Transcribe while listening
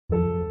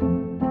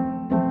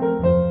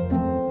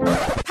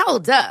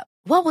Hold up.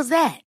 What was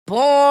that?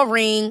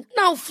 Boring.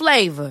 No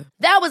flavor.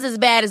 That was as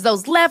bad as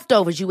those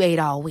leftovers you ate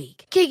all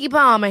week. Keke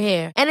Palmer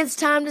here, and it's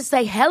time to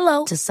say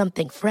hello to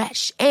something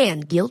fresh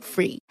and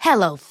guilt-free.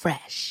 Hello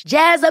Fresh.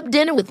 Jazz up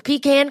dinner with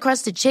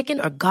pecan-crusted chicken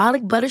or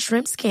garlic butter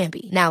shrimp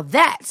scampi. Now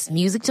that's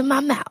music to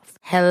my mouth.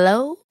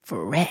 Hello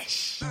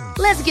Fresh.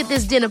 Let's get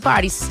this dinner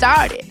party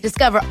started.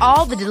 Discover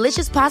all the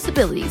delicious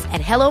possibilities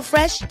at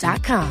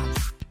hellofresh.com.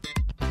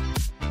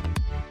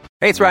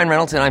 Hey, it's Ryan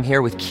Reynolds, and I'm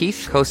here with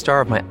Keith,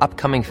 co-star of my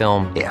upcoming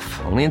film,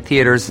 If, only in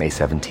theaters May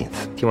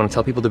 17th. Do you want to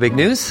tell people the big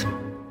news?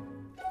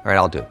 All right,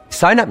 I'll do it.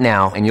 Sign up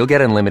now and you'll get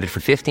unlimited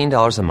for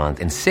 $15 a month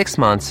and 6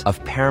 months of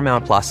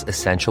Paramount Plus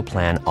Essential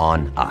Plan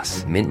on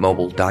us.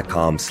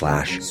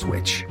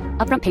 MintMobile.com/switch.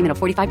 Upfront payment of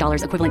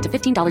 $45 equivalent to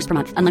 $15 per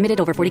month. Unlimited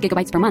over 40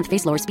 gigabytes per month.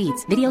 Face lower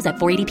speeds. Videos at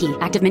 480p.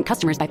 Active Mint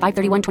customers by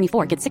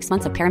 531.24 get 6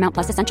 months of Paramount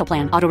Plus Essential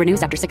Plan. Auto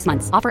renews after 6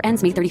 months. Offer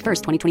ends May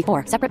 31st,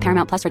 2024. Separate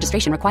Paramount Plus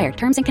registration required.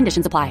 Terms and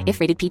conditions apply if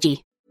rated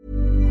PG.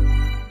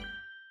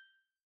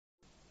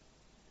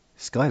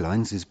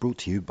 Skylines is brought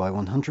to you by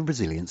 100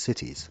 Resilient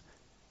Cities.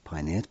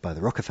 Pioneered by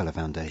the Rockefeller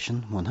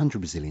Foundation,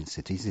 100 Resilient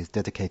Cities is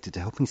dedicated to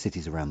helping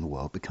cities around the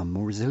world become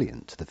more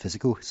resilient to the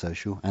physical,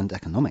 social and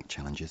economic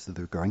challenges of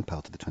the growing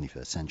part of the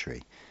 21st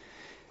century.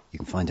 You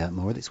can find out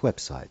more at its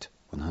website,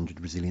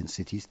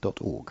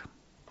 100resilientcities.org.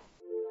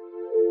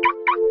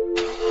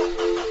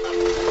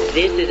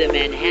 This is a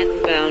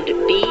Manhattan-bound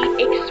B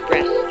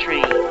Express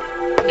train.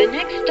 The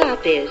next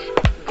stop is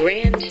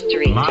Grand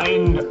Street.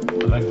 Mind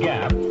the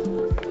gap.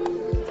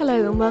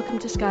 Hello and welcome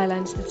to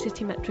Skylines, the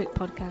City Metric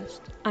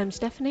podcast. I'm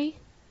Stephanie.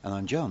 And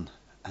I'm John.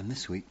 And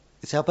this week,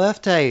 it's our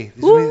birthday.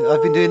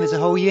 I've been doing this a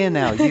whole year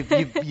now.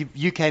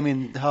 You came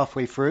in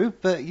halfway through,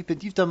 but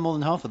you've done more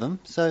than half of them.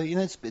 So,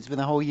 it's been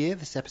a whole year.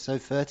 This is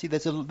episode 30.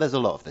 There's a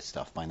lot of this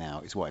stuff by now,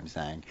 is what I'm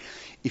saying.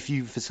 If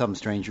you, for some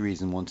strange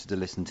reason, wanted to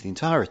listen to the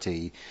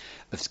entirety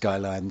of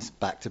Skylines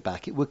back to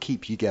back, it will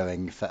keep you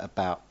going for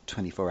about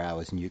 24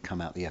 hours and you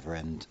come out the other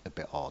end a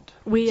bit odd.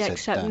 We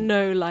accept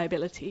no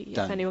liability if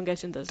anyone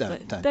goes and does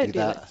that. Don't do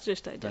that.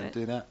 Just don't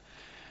do that.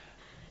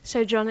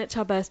 So, John, it's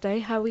our birthday.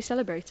 How are we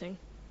celebrating?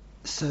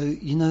 So,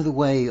 the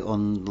way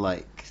on,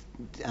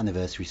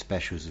 anniversary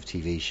specials of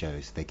TV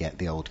shows, they get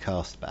the old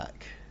cast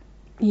back?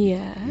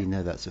 Yeah.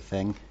 That's a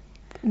thing?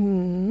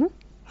 Mm.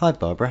 Hi,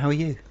 Barbara. How are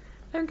you?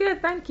 I'm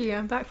good, thank you.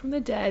 I'm back from the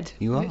dead.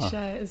 You are? Which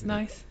is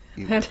nice.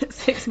 I had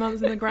 6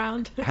 months in the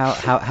ground. How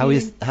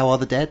are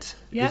the dead?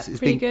 Yeah,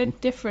 pretty good.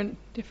 Different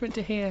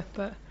to here,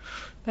 but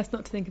best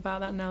not to think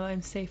about that now that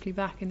I'm safely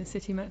back in the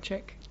City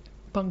Metric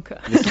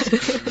bunker.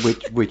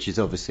 which is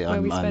obviously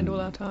where we spend all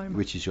our time.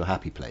 Which is your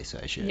happy place, I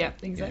assume. Yeah,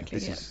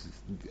 exactly.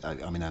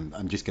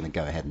 I'm just going to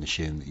go ahead and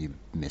assume that you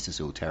miss us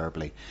all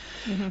terribly.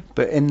 Mm-hmm.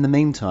 But in the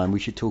meantime, we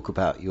should talk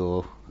about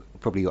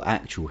probably your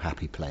actual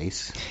happy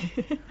place.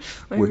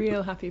 My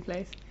real happy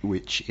place.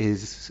 Which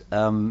is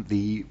how do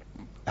you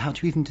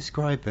even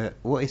describe it?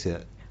 What is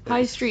it?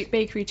 High street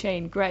bakery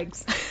chain,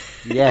 Greggs.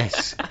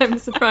 Yes. I'm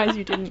surprised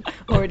you didn't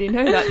already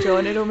know that,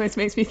 John. It almost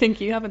makes me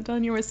think you haven't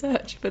done your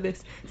research for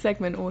this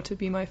segment or to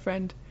be my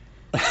friend.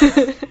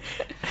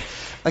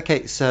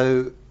 Okay,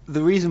 so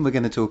the reason we're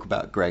going to talk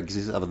about Greggs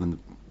is, other than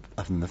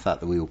the fact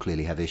that we all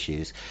clearly have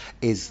issues,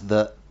 is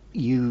that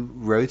you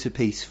wrote a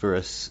piece for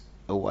us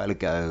a while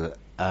ago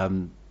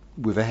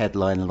with a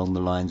headline along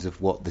the lines of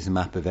what this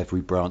map of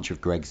every branch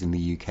of Greggs in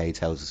the UK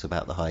tells us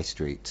about the high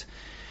street.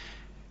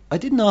 I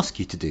didn't ask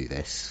you to do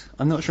this.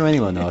 I'm not sure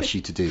anyone asked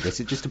you to do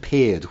this. It just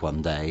appeared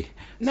one day.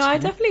 No, I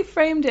definitely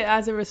framed it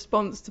as a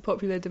response to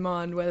popular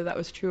demand, whether that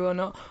was true or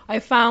not. I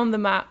found the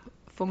map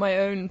for my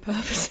own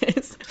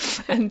purposes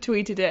and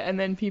tweeted it, and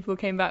then people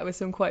came back with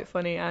some quite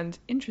funny and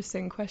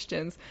interesting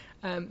questions.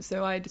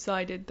 So I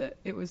decided that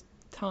it was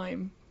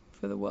time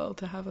for the world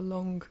to have a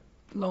long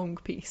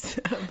piece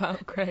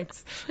about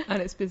Greggs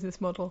and its business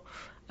model.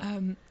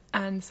 And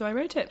so I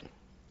wrote it.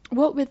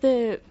 What were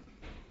the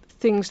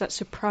things that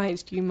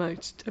surprised you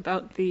most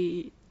about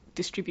the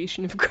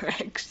distribution of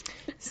Greggs?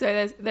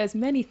 So there's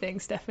many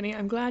things, Stephanie.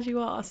 I'm glad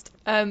you asked.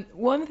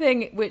 One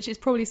thing which is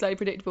probably slightly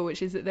predictable,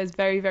 which is that there's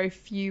very, very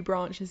few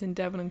branches in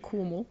Devon and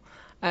Cornwall,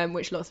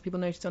 which lots of people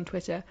noticed on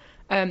Twitter.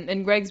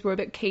 And Greggs were a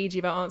bit cagey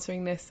about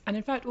answering this, and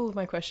in fact all of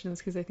my questions,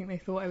 because I think they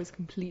thought I was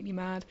completely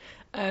mad.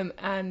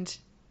 And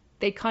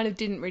they kind of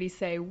didn't really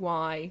say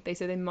why. They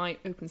said they might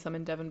open some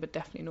in Devon, but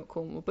definitely not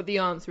Cornwall. But the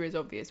answer is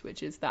obvious,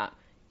 which is that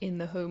in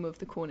the home of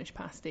the Cornish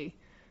pasty,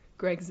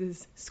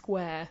 Greggs's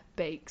square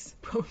bakes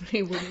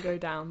probably wouldn't go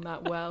down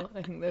that well.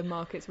 I think the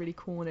market's really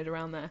cornered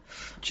around there.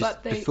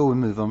 Before we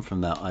move on from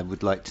that, I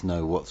would like to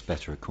know what's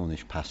better, a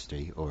Cornish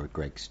pasty or a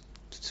Greggs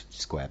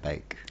square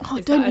bake. Oh,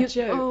 is don't that you?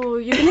 a joke? Oh,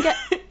 you're gonna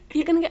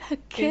get her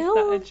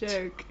killed. Is that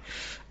a joke?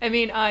 I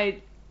mean,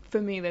 for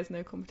me, there's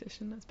no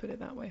competition. Let's put it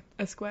that way.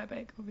 A square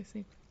bake,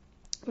 obviously.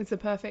 It's the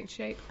perfect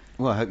shape.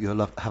 Well, I hope you'll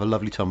have a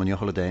lovely time on your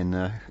holiday in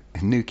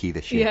Newquay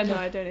this year. Yeah, no,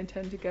 I don't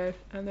intend to go,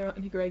 and there aren't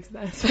any Greggs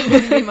there, so it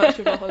won't be much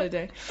of a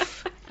holiday.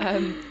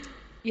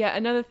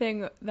 Another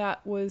thing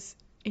that was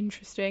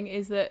interesting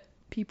is that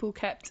people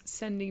kept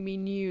sending me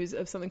news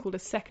of something called a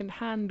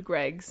second-hand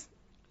Greggs,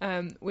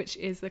 which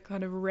is the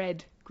kind of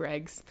red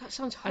Greggs. That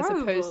sounds horrible.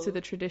 As opposed to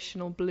the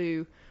traditional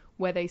blue,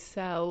 where they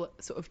sell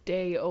sort of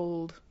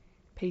day-old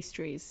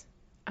pastries.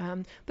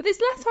 But it's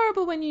less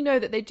horrible when you know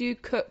that they do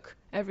cook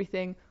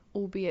everything,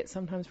 albeit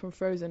sometimes from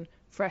frozen,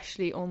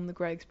 freshly on the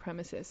Greggs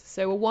premises.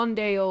 So a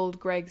one-day-old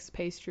Greggs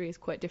pastry is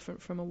quite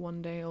different from a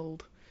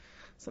one-day-old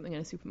something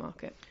in a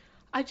supermarket.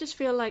 I just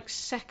feel like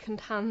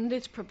second-hand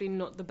is probably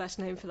not the best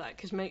name for that,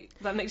 because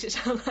that makes it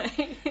sound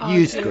like...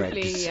 Used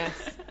Greggs.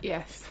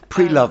 Yes.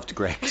 Pre-loved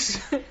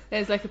Greggs.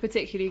 There's like a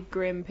particularly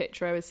grim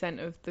picture I was sent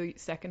of the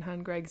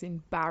second-hand Greggs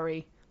in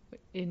Barry,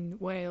 in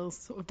Wales,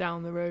 sort of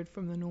down the road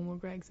from the normal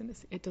Greggs, and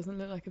it doesn't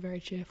look like a very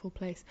cheerful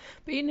place.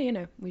 But you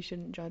know, we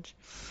shouldn't judge.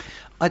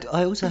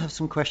 I also have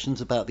some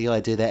questions about the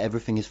idea that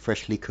everything is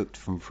freshly cooked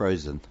from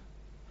frozen.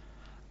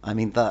 I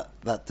mean, that's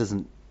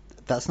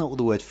not what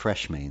the word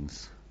fresh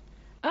means.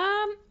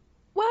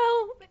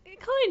 Well, it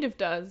kind of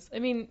does. I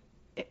mean,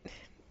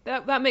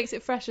 that makes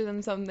it fresher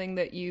than something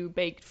that you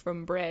baked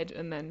from bread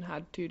and then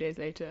had 2 days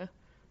later,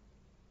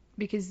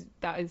 because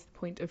that is the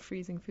point of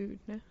freezing food,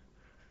 no?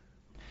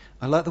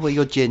 I like the way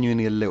you're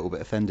genuinely a little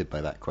bit offended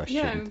by that question.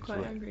 Yeah, I'm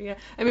quite angry, yeah.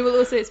 I mean, well,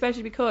 also,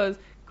 especially because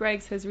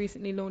Greggs has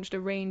recently launched a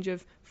range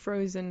of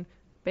frozen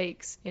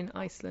bakes in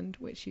Iceland,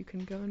 which you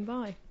can go and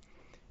buy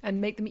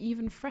and make them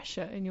even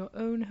fresher in your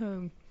own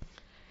home.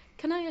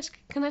 Can I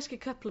ask a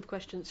couple of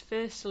questions?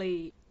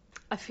 Firstly,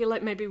 I feel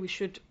like maybe we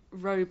should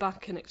row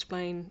back and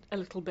explain a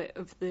little bit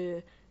of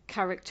the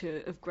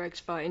character of Greggs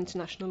for our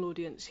international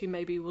audience who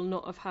maybe will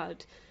not have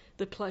had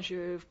the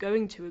pleasure of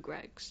going to a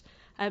Greggs.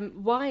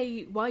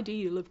 Why do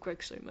you love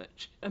Greggs so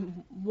much?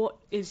 What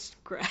is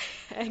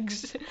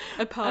Greggs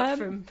apart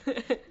from...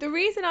 The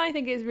reason I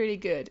think it's really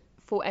good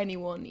for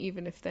anyone,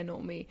 even if they're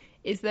not me,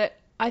 is that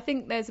I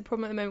think there's a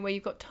problem at the moment where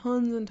you've got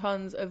tons and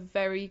tons of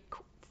very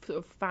sort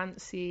of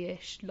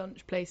fancy-ish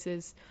lunch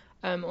places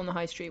on the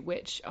high street,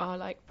 which are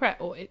like Pret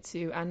or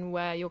Itsu, and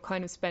where you're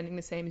kind of spending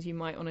the same as you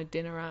might on a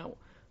dinner out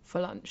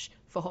for lunch,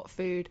 for hot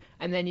food,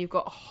 and then you've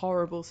got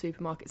horrible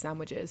supermarket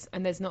sandwiches,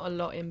 and there's not a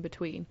lot in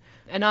between.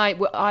 And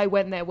I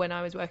went there when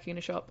I was working in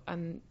a shop,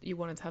 and you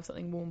wanted to have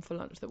something warm for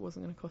lunch that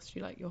wasn't going to cost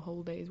you like your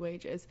whole day's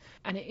wages,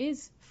 and it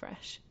is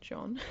fresh,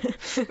 John,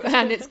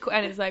 and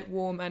it's like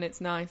warm, and it's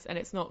nice, and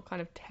it's not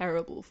kind of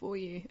terrible for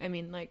you. I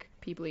mean, like,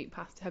 people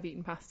have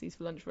eaten pasties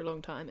for lunch for a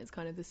long time. It's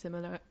kind of the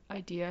similar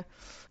idea,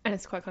 and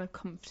it's quite kind of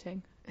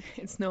comforting.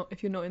 It's not,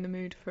 if you're not in the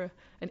mood for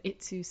an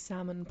Itsu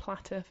salmon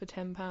platter for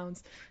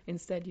 £10,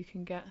 instead you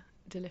can get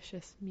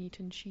delicious meat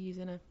and cheese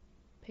in a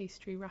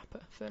pastry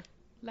wrapper for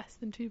less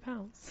than £2.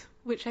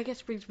 Which I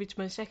guess brings me to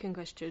my second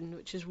question,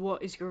 which is,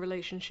 what is your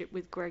relationship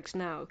with Greggs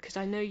now? Because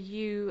I know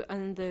you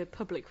and the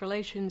public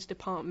relations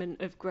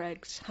department of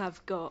Greggs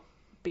have got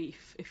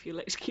beef, if you'll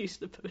excuse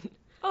the pun.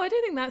 Oh, I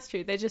don't think that's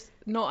true. They're just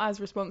not as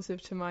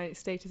responsive to my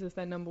status as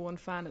their number one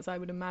fan as I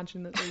would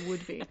imagine that they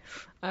would be.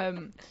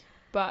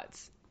 But...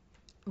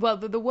 Well,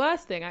 the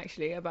worst thing,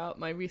 actually, about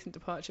my recent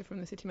departure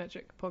from the City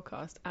Metric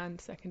podcast,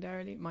 and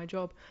secondarily my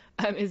job,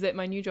 is that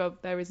my new job,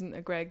 there isn't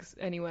a Greggs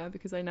anywhere,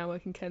 because I now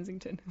work in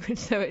Kensington,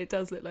 so it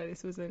does look like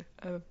this was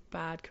a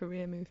bad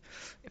career move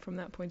from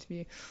that point of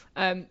view.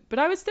 But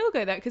I would still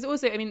go there, because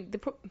also, I mean,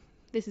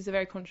 this is a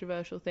very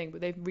controversial thing,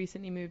 but they've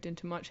recently moved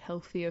into much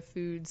healthier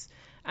foods,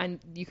 and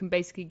you can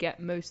basically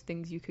get most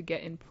things you could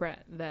get in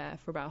Pret there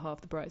for about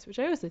half the price, which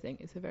I also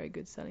think is a very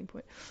good selling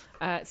point.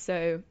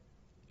 So...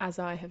 As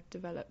I have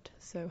developed,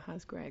 so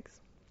has Greggs.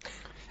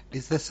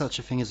 Is there such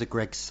a thing as a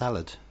Greggs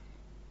salad?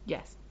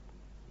 Yes.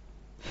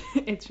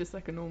 It's just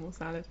like a normal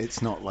salad.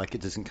 It's not like,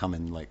 it doesn't come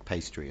in like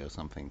pastry or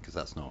something, because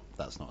that's not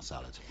a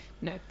salad.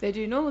 No, they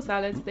do normal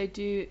salads. They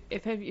do,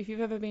 if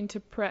you've ever been to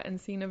Pret and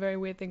seen a very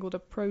weird thing called a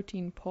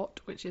protein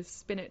pot, which is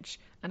spinach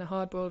and a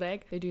hard-boiled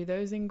egg, they do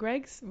those in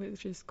Greggs,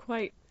 which is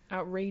quite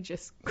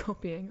outrageous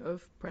copying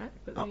of Pret,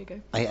 but there you go.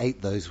 I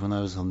ate those when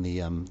I was on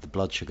the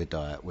blood sugar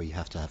diet, where you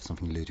have to have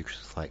something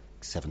ludicrous like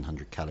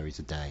 700 calories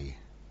a day,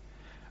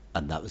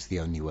 and that was the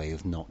only way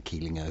of not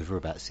keeling over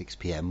about 6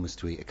 p.m. was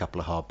to eat a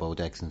couple of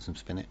hard-boiled eggs and some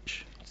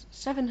spinach.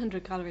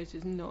 700 calories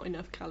is not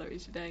enough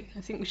calories a day.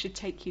 I think we should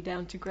take you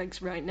down to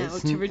Greggs right now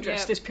to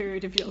redress this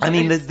period of your life. I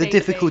mean, the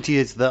difficulty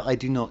is that I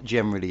do not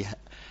generally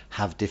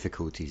have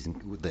difficulties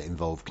that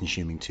involve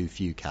consuming too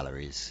few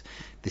calories.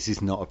 This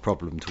is not a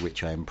problem to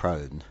which I am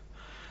prone.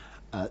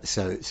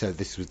 So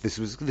this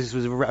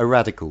was a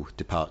radical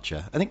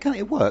departure, and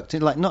it worked.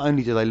 Like, not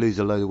only did I lose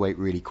a load of weight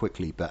really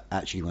quickly, but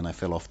actually when I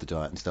fell off the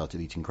diet and started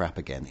eating crap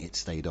again, it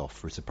stayed off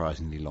for a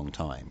surprisingly long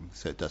time.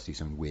 So it does do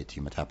something weird to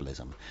your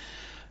metabolism.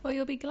 Well,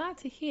 you'll be glad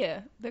to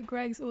hear that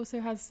Greggs also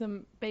has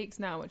some bakes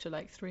now, which are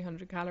like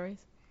 300 calories.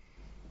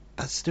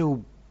 That's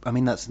still... I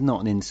mean, that's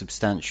not an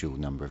insubstantial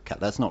number of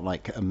calories. That's not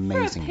like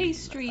amazing. For a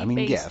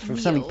pastry-based for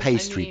meal, something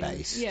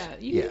pastry-based. Yeah,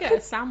 you can get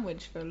a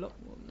sandwich for a lot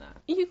more than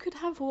that. You could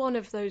have one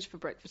of those for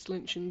breakfast,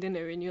 lunch and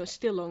dinner, and you're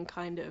still on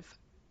kind of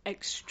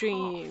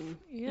extreme...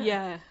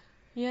 Yeah.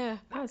 Yeah.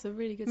 That's a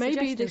really good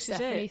Maybe suggestion, this is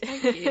Stephanie. it.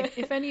 Thank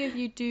you. If any of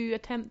you do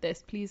attempt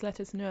this, please let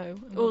us know.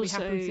 And we'll be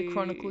happy to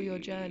chronicle your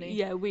journey.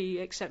 Yeah, we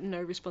accept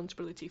no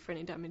responsibility for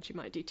any damage you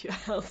might do to your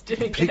health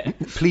doing Please,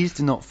 it. please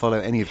do not follow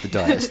any of the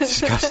diets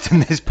discussed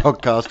in this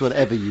podcast,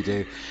 whatever you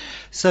do.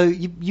 So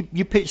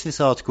you pitched this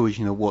article as,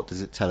 what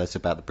does it tell us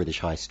about the British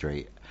High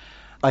Street?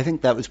 I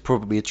think that was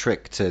probably a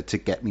trick to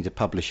get me to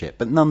publish it.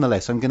 But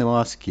nonetheless, I'm going to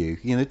ask you,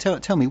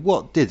 tell me,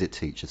 what did it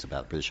teach us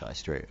about the British High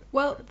Street?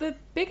 Well, the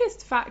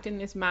biggest fact in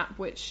this map,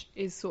 which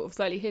is sort of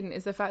slightly hidden,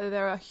 is the fact that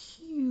there are a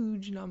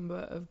huge number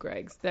of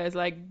Greggs. There's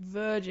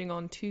verging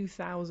on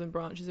 2,000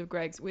 branches of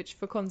Greggs, which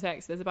for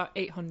context, there's about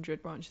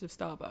 800 branches of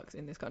Starbucks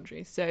in this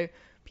country. So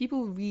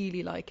people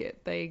really like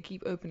it. They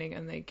keep opening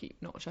and they keep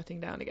not shutting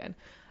down again.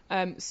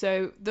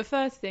 So the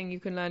first thing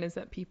you can learn is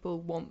that people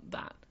want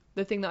that.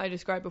 The thing that I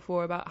described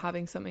before about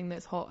having something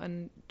that's hot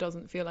and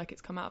doesn't feel like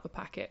it's come out of a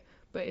packet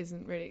but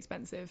isn't really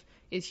expensive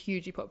is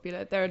hugely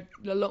popular. There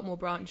are a lot more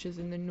branches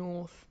in the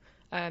north.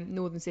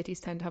 Northern cities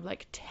tend to have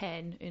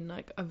 10 in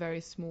a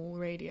very small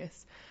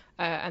radius.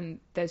 And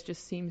there's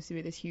just seems to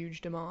be this huge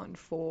demand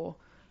for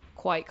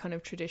quite kind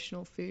of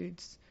traditional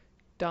foods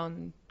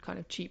done kind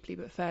of cheaply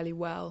but fairly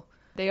well.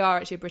 They are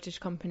actually a British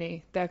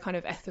company. Their kind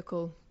of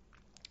ethical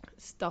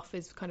stuff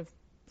is kind of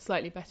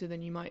slightly better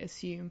than you might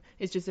assume.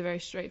 It's just a very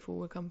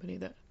straightforward company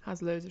that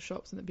has loads of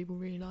shops and that people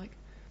really like.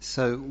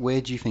 So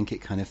where do you think it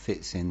kind of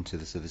fits into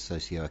the sort of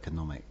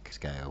socio-economic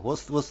scale?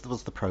 What's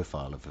the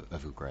profile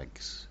of a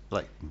Greggs?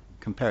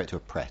 Compare it to a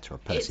Pret or a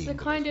Percy.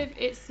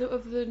 It's sort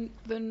of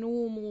the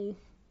normal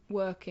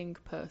working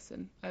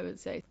person, I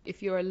would say.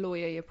 If you're a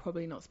lawyer, you're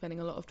probably not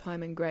spending a lot of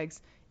time in Greggs.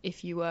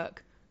 If you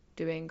work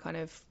doing kind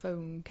of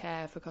phone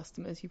care for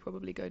customers, you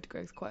probably go to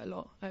Greggs quite a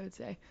lot, I would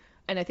say.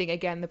 And I think,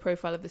 again, the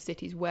profile of the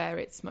cities where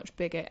it's much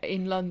bigger.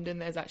 In London,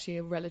 there's actually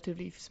a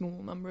relatively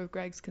small number of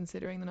Greggs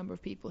considering the number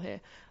of people here.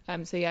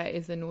 So, yeah, it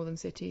is the northern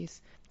cities.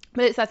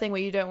 But it's that thing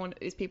where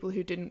it's people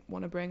who didn't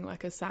want to bring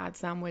a sad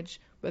sandwich,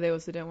 but they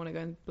also don't want to go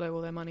and blow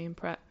all their money in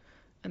Pret.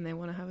 And they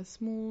want to have a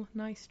small,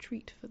 nice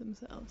treat for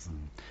themselves.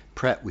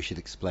 Pret, we should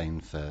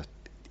explain for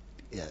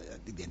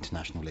the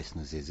international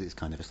listeners, it's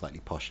kind of a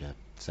slightly posher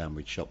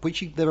sandwich shop.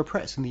 There are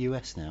Prets in the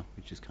US now,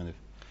 which is kind of...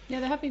 Yeah,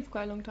 they have been for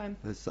quite a long time.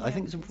 I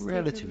think it's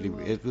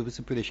it was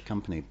a British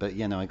company, but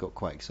I got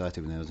quite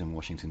excited when I was in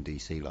Washington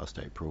DC last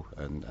April,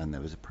 and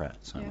there was a Pret,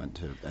 so I went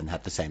to and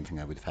had the same thing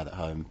I would have had at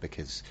home,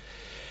 because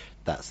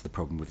that's the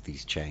problem with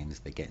these chains,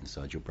 they get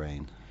inside your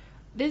brain.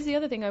 This is the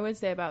other thing I would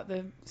say about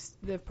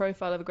the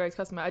profile of a Greggs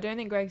customer. I don't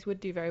think Greggs would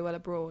do very well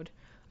abroad.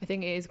 I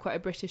think it is quite a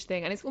British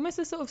thing, and it's almost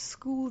a sort of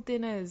school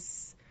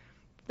dinners.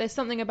 There's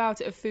something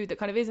about it of food that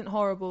kind of isn't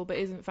horrible but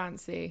isn't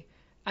fancy,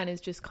 and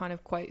is just kind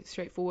of quite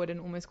straightforward and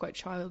almost quite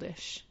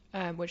childish,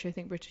 which I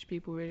think British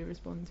people really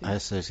respond to. I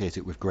associate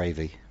it with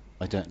gravy.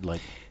 I don't like.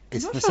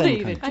 It's I'm the not sure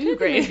same they kind. even do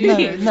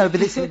gravy. No, but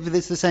it's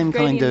the same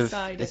Gravy kind of.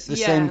 inside It's it. the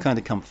same kind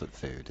of comfort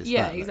food.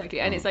 Exactly.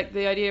 And it's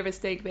the idea of a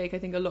steak bake. I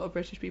think a lot of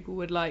British people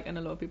would like, and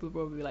a lot of people would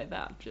probably be like,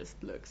 that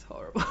just looks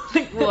horrible.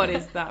 What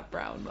is that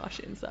brown mush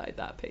inside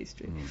that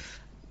pastry?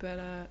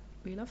 But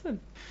we love them.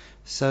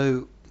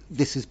 So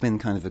this has been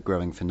kind of a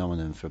growing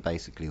phenomenon for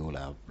basically all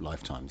our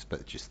lifetimes,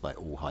 but just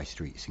all high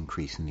streets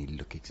increasingly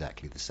look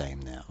exactly the same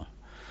now.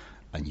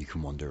 And you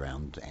can wander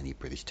around any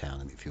British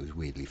town and it feels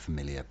weirdly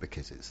familiar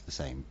because it's the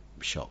same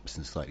shops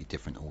in slightly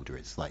different order.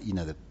 It's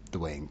the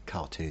way in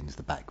cartoons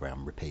the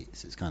background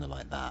repeats. It's kind of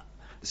like that.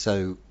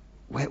 So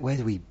where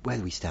do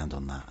we stand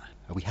on that?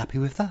 Are we happy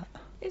with that?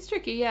 It's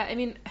tricky, yeah. I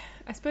mean,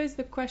 I suppose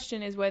the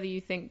question is whether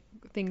you think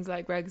things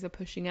like Greggs are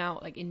pushing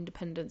out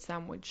independent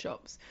sandwich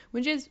shops,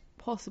 which is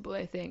possible,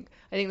 I think.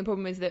 I think the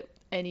problem is that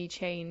any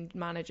chain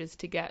manages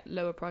to get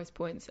lower price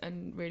points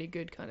and really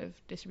good kind of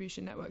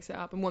distribution network set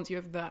up. And once you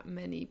have that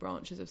many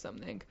branches of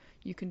something,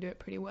 you can do it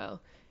pretty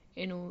well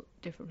in all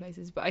different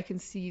places. But I can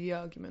see the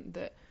argument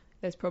that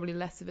there's probably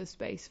less of a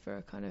space for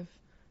a kind of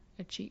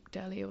a cheap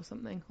deli or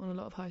something on a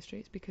lot of high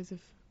streets because of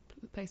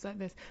a place like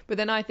this. But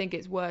then I think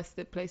it's worse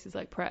that places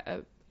like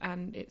Pret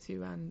and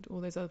Itsu and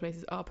all those other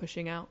places are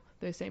pushing out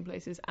those same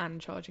places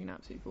and charging an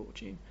absolute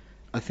fortune.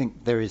 I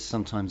think there is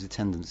sometimes a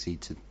tendency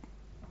to.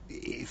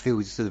 It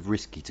feels sort of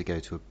risky to go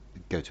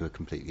to a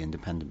completely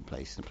independent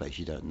place, in a place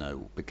you don't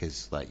know,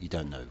 because you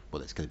don't know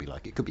what it's going to be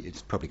like.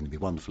 It's probably going to be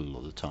wonderful a lot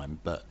of the time,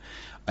 but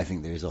I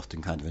think there is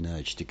often kind of an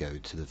urge to go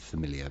to the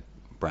familiar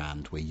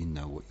brand where you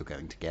know what you're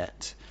going to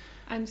get.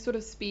 And sort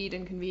of speed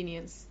and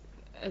convenience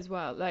as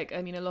well.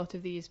 A lot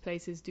of these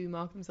places do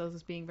mark themselves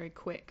as being very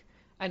quick.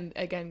 And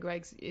again,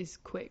 Greggs is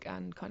quick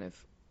and kind of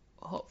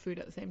hot food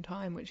at the same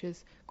time, which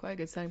is quite a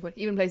good selling point.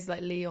 Even places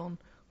like Leon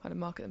kind of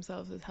market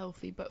themselves as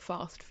healthy but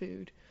fast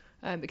food.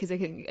 Because they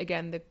can,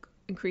 again, the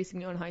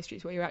increasingly on high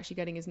streets, what you're actually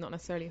getting is not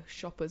necessarily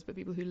shoppers, but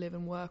people who live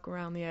and work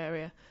around the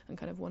area and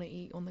kind of want to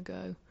eat on the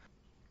go.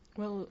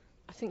 Well,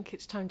 I think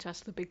it's time to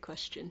ask the big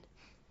question.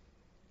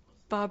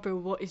 Barbara,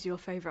 what is your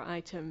favourite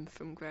item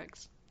from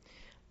Greggs?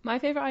 My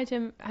favourite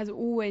item has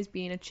always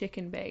been a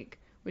chicken bake,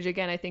 which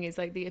again I think is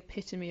like the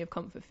epitome of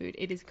comfort food.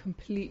 It is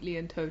completely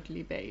and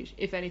totally beige.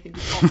 If anything,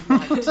 just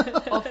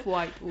off-white,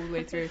 off-white all the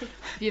way through.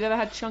 If you've ever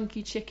had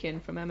chunky chicken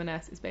from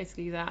M&S, it's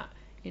basically that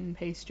in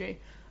pastry.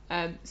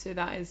 So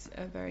that is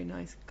a very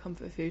nice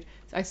comfort food.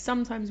 So I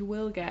sometimes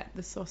will get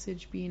the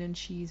sausage, bean and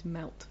cheese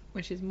melt,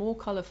 which is more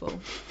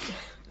colourful.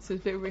 So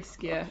it's a bit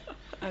riskier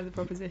as a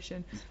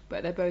proposition,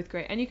 but they're both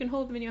great. And you can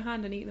hold them in your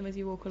hand and eat them as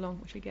you walk along,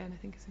 which again I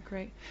think is a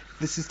great.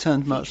 This has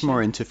turned much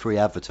more into free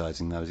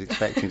advertising than I was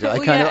expecting to.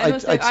 Well,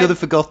 I'd sort of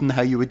forgotten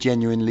how you were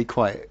genuinely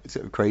quite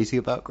sort of crazy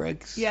about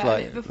Greggs.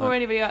 Yeah, before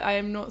anybody, I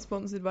am not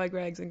sponsored by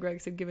Greggs, and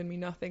Greggs had given me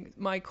nothing.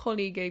 My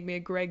colleague gave me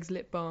a Greggs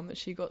lip balm that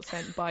she got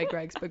sent by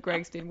Greggs, but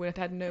Greggs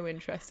had no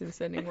interest in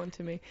sending one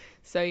to me.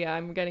 So yeah,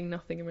 I'm getting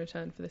nothing in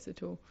return for this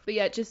at all. But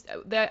yeah,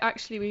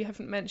 we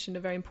haven't mentioned a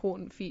very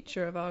important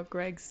feature of our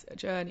Greggs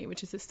journey,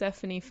 which is that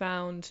Stephanie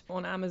found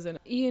on Amazon.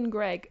 Ian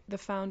Gregg, the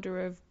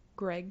founder of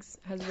Greggs,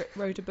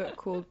 wrote a book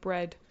called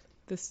Bread,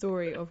 the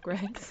Story of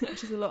Greggs,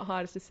 which is a lot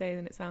harder to say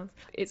than it sounds.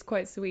 It's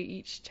quite sweet.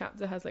 Each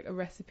chapter has like a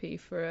recipe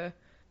for a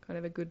kind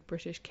of a good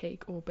British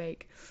cake or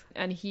bake,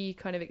 and he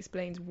kind of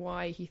explains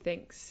why he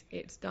thinks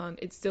it's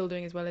still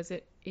doing as well as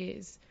it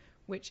is,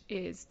 which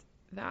is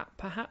that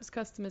perhaps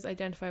customers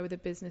identify with a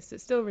business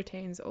that still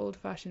retains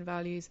old-fashioned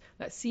values,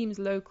 that seems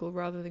local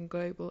rather than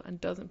global,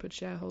 and doesn't put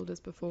shareholders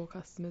before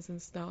customers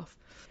and staff.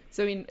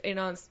 So in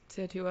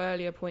answer to your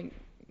earlier point,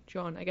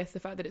 John, I guess the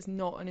fact that it's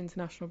not an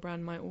international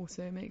brand might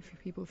also make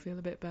people feel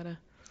a bit better.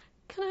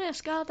 Can I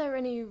ask, are there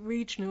any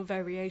regional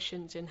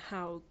variations in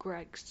how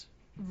Greggs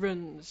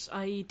runs?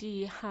 I.e., do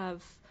you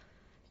have,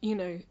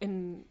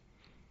 in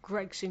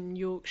Greggs in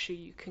Yorkshire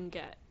you can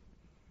get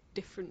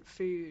different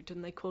food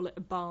and they call it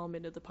a balm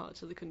in other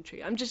parts of the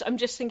country? I'm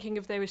just thinking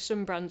if there are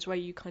some brands where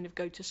you kind of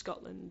go to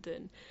Scotland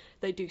and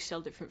they do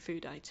sell different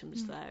food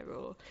items there.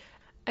 Or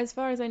as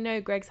far as I know,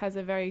 Greggs has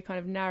a very kind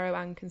of narrow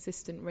and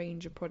consistent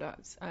range of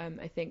products.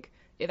 I think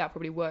that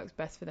probably works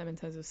best for them in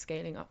terms of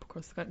scaling up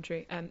across the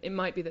country. It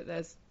might be that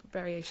there's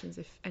variations.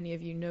 If any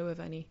of you know of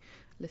any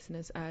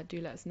listeners, do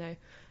let us know.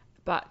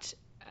 But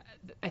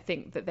I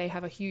think that they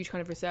have a huge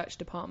kind of research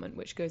department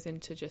which goes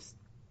into just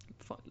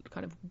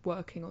kind of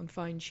working on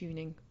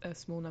fine-tuning a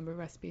small number of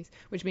recipes,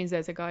 which means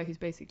there's a guy who's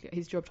basically,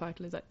 his job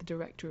title is like the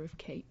director of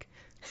cake.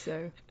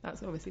 So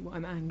that's obviously what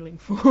I'm angling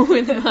for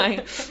with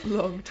my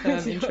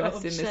long-term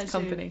interest in this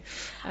company.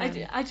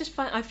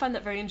 I find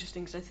that very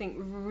interesting, because I think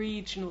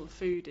regional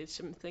food is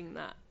something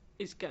that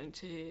is going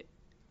to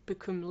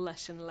become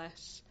less and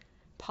less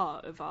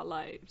part of our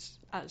lives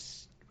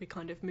as we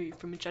kind of move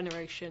from a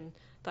generation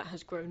that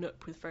has grown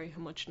up with very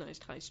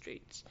homogenised high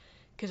streets.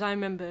 Because I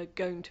remember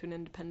going to an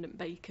independent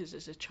baker's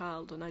as a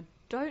child, and I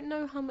don't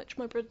know how much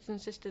my brothers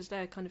and sisters,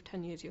 they're kind of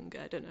 10 years younger,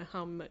 I don't know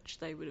how much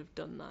they would have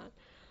done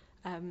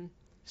that.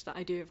 It's that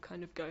idea of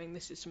kind of going,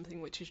 this is something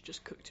which is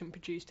just cooked and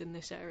produced in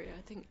this area.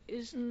 I think,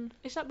 is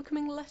that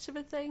becoming less of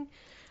a thing?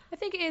 I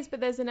think it is, but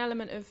there's an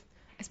element of,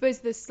 I suppose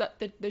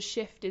the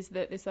shift is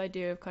that this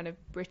idea of kind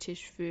of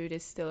British food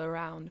is still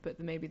around, but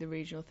maybe the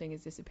regional thing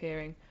is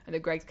disappearing, and that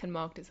Greggs can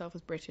market itself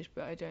as British,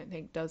 but I don't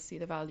think does see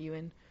the value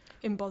in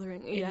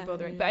bothering. Yeah.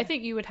 But I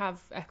think you would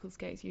have Eccles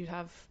cakes. You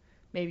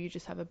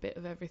just have a bit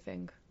of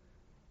everything,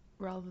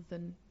 rather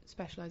than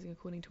specialising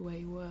according to where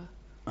you were.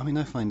 I mean,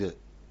 I find it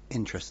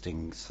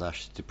interesting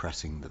 /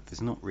 depressing that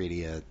there's not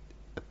really a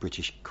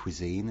British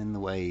cuisine in the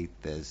way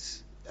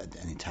there's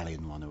an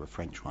Italian one or a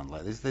French one.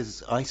 Like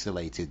there's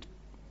isolated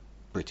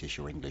British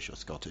or English or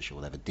Scottish or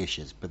whatever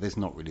dishes, but there's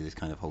not really this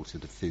kind of whole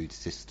sort of food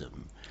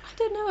system. I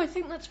don't know. I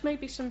think that's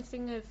maybe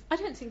something of. I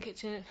don't think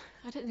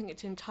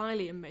it's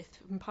entirely a myth,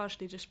 and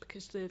partially just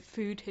because the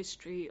food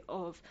history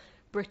of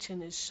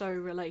Britain is so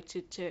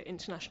related to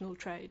international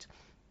trade.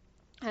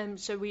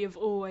 So we have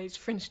always,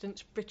 for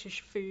instance,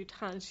 British food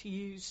has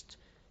used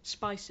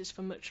spices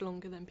for much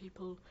longer than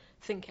people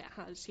think it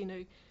has.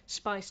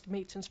 Spiced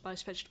meat and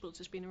spiced vegetables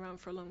has been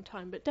around for a long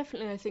time, but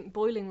definitely I think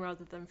boiling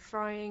rather than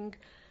frying.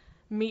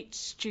 Meat,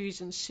 stews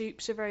and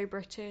soups are very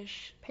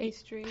British.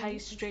 Pastry,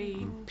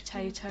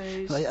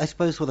 potatoes. I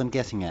suppose what I'm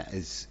getting at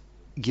is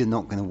you're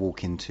not going to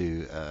walk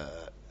into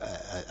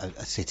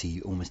a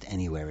city almost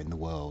anywhere in the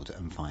world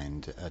and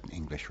find an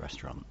English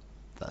restaurant.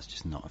 That's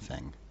just not a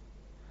thing.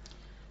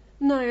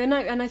 No,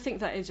 and I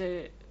think that is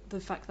the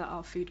fact that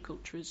our food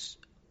culture has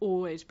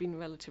always been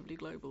relatively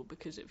global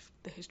because of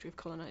the history of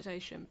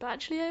colonisation. But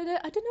actually, I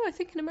don't know. I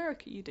think in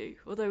America you do,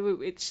 although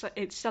it's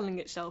selling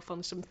itself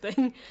on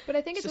something. But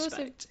I think it's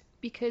also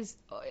because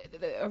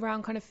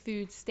around kind of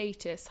food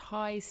status,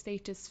 high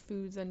status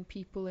foods and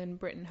people in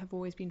Britain have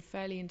always been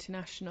fairly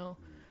international.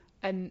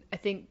 And I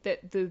think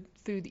that the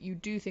food that you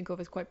do think of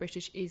as quite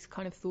British is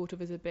kind of thought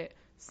of as a bit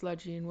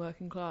sludgy and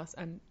working class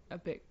and a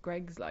bit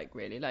Greggs-like,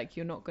 really. Like,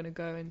 you're not going to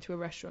go into a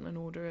restaurant and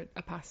order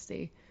a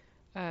pasty,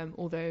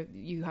 although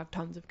you have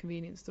tons of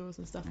convenience stores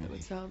and stuff that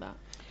would sell that.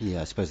 Yeah,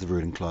 I suppose the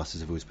ruling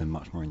classes have always been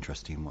much more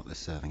interested in what they're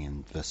serving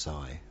in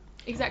Versailles.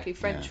 Exactly.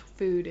 French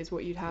food is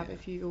what you'd have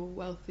if you're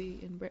wealthy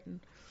in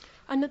Britain.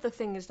 Another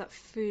thing is that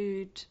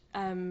food,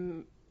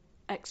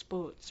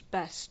 exports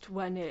best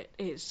when it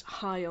is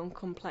high on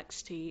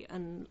complexity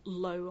and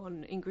low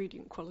on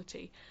ingredient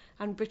quality.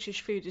 And British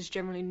food is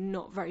generally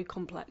not very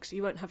complex.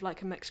 You won't have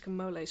like a Mexican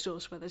mole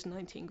sauce where there's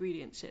 90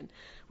 ingredients in,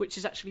 which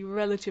is actually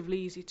relatively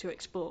easy to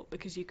export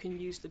because you can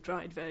use the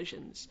dried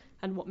versions.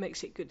 And what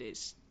makes it good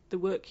is the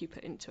work you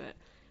put into it.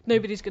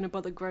 Nobody's going to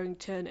bother growing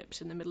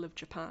turnips in the middle of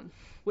Japan,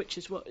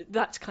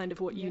 that's kind of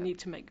what you need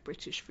to make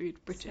British food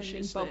British.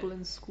 Sending is Bubble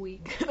and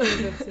Squeak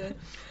over to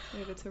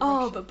Oh,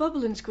 Russia. but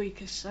Bubble and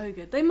Squeak is so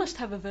good. They must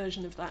have a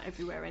version of that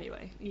everywhere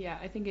anyway. Yeah,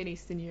 I think in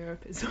Eastern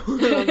Europe it's all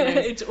along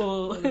those, It's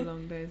all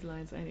along those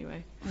lines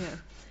anyway.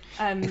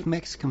 Yeah. If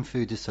Mexican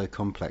food is so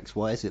complex,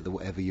 why is it that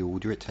whatever you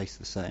order, it tastes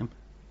the same?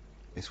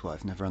 It's what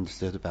I've never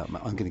understood about.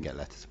 I'm going to get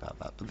letters about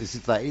that, but this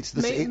is like it's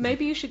the same.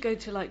 Maybe you should go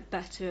to like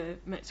better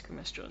Mexican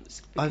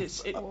restaurants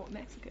because Or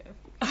Mexico.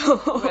 or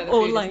Where the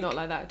food like is not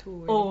like that at all.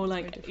 Really. or It's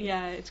like very different.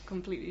 yeah, it's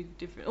completely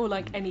different. Or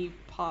like any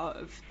part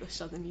of the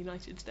southern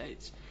United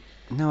States.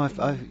 No, I've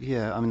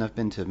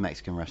been to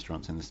Mexican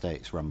restaurants in the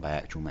States run by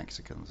actual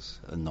Mexicans,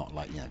 and not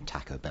like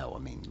Taco Bell. I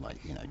mean, like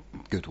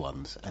good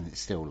ones, and it's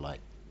still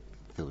like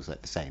feels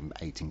like the same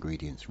 8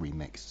 ingredients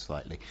remixed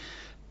slightly.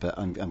 But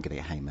I'm going to get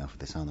hay mail for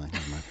this, aren't I?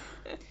 Never mind.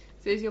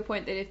 So is your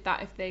point that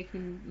if they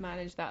can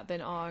manage that,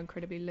 then our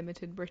incredibly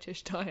limited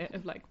British diet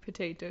of like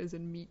potatoes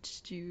and meat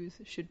stews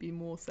should be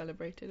more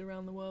celebrated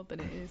around the world than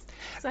it is?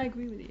 So I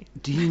agree with you.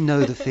 Do you know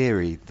the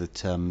theory that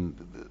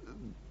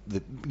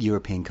the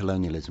European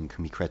colonialism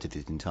can be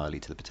credited entirely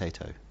to the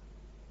potato?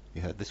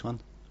 You heard this one?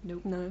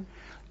 Nope. No.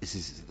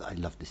 I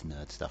love this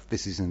nerd stuff.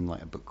 This is in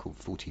like a book called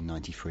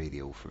 1493,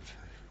 the author of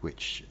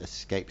which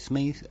escapes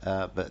me,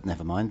 but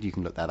never mind, you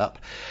can look that up.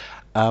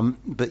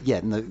 But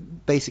yeah, no,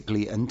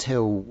 basically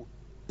until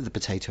the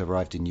potato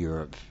arrived in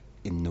Europe,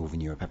 in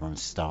Northern Europe, everyone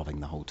was starving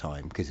the whole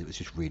time because it was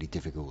just really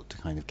difficult to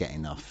kind of get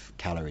enough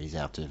calories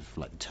out of,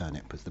 like the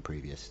turnip was the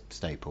previous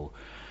staple,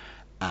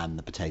 and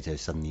the potato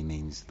suddenly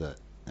means that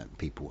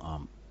people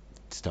aren't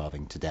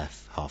starving to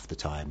death half the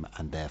time,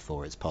 and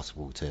therefore it's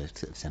possible to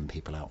send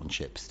people out on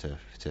ships to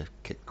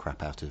kick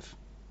crap out of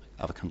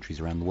other countries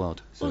around the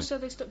world. So, Also,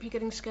 they stop you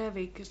getting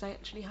scurvy because they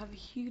actually have a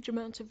huge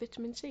amount of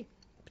vitamin C.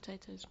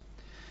 Potatoes.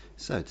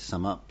 so to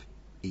sum up,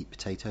 eat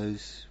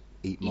potatoes,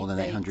 eat more Eat than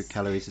dates. 800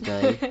 calories a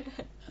day,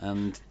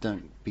 and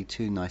don't be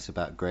too nice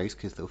about Grace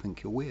because they'll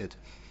think you're weird.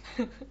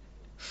 I've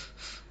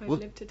What-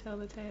 lived to tell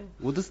the tale.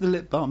 What does the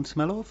lip balm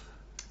smell of?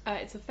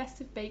 It's a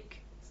festive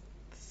bake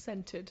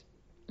scented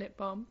lip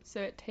balm,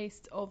 so it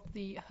tastes of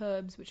the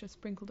herbs which are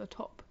sprinkled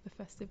atop the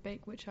festive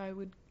bake, which I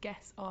would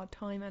guess are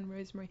thyme and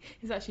rosemary.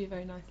 It's actually a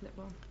very nice lip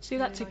balm. See,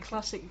 Really that's a like it.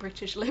 classic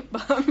British lip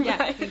balm. Yeah,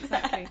 right?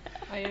 exactly.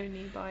 I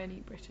only buy and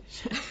eat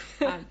British.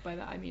 And by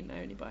that I mean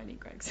I only buy and eat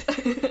Greggs.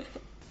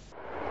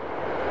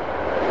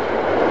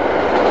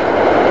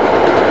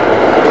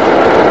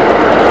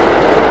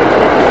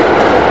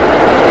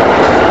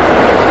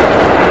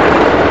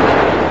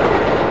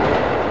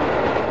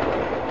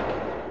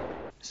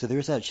 So there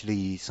is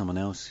actually someone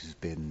else who's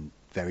been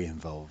very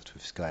involved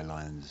with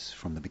Skylines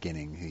from the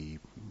beginning who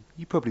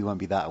you probably won't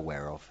be that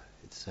aware of.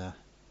 It's our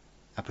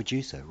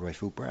producer,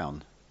 Royfield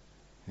Brown,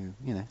 who,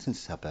 since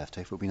it's our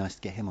birthday, it would be nice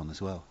to get him on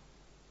as well.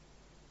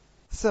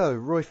 So,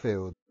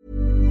 Royfield.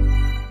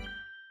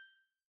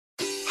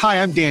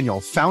 Hi, I'm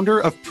Daniel, founder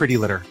of Pretty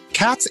Litter.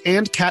 Cats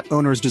and cat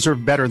owners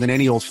deserve better than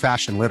any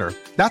old-fashioned litter.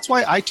 That's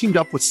why I teamed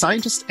up with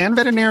scientists and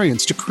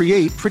veterinarians to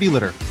create Pretty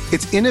Litter.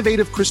 Its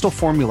innovative crystal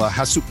formula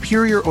has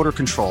superior odor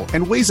control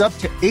and weighs up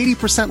to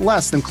 80%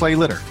 less than clay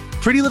litter.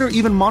 Pretty Litter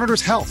even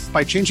monitors health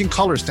by changing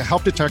colors to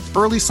help detect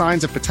early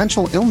signs of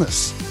potential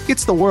illness.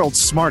 It's the world's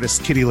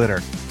smartest kitty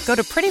litter. Go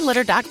to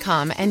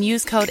prettylitter.com and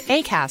use code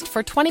ACAST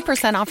for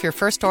 20% off your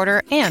first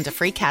order and a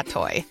free cat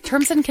toy.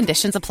 Terms and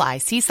conditions apply.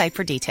 See site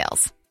for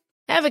details.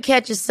 Ever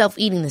catch yourself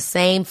eating the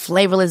same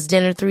flavorless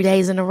dinner 3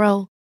 days in a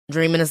row?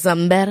 Dreaming of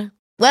something better?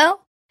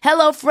 Well,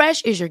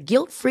 HelloFresh is your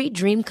guilt-free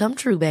dream come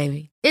true,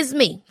 baby. It's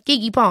me,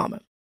 Keke Palmer.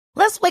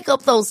 Let's wake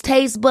up those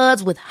taste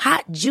buds with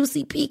hot,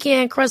 juicy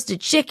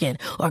pecan-crusted chicken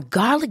or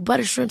garlic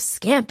butter shrimp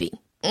scampi.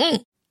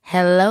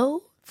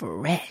 Hello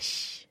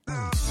Fresh.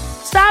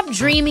 Stop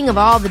dreaming of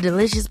all the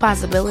delicious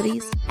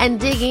possibilities and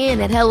dig in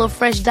at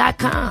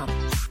HelloFresh.com.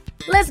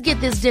 Let's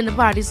get this dinner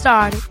party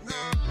started.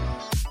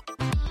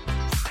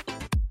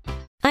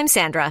 I'm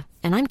Sandra,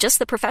 and I'm just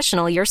the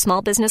professional your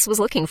small business was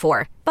looking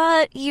for.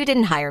 But you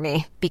didn't hire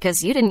me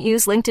because you didn't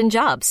use LinkedIn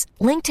Jobs.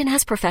 LinkedIn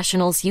has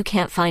professionals you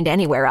can't find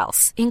anywhere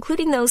else,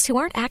 including those who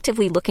aren't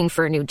actively looking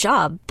for a new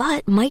job,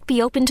 but might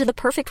be open to the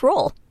perfect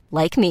role,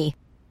 like me.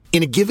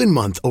 In a given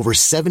month, over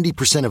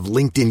 70% of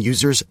LinkedIn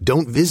users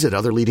don't visit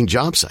other leading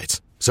job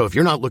sites. So if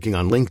you're not looking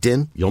on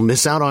LinkedIn, you'll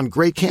miss out on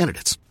great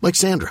candidates like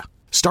Sandra.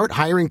 Start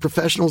hiring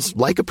professionals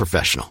like a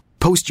professional.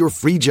 Post your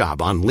free job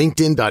on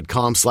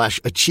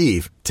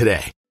linkedin.com/achieve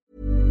today.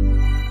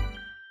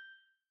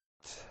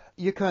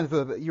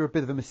 You're a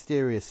bit of a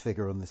mysterious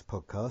figure on this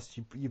podcast.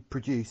 You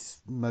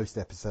produce most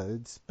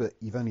episodes, but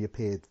you've only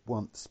appeared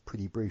once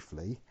pretty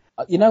briefly.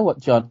 You know what,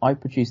 John? I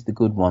produce the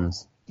good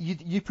ones.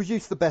 You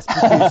produce the best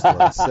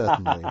producer,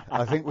 certainly.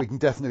 I think we can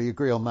definitely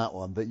agree on that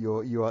one, that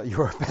you're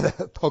a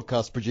better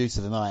podcast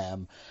producer than I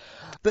am.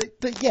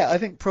 But yeah, I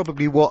think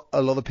probably what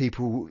a lot of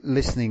people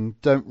listening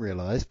don't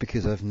realise,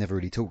 because I've never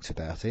really talked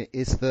about it,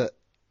 is that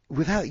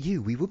without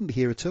you, we wouldn't be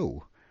here at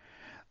all.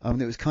 I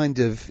mean, it was kind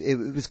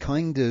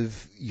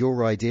of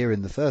your idea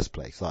in the first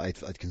place.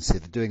 Like I'd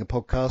considered doing a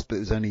podcast, but it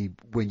was only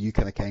when you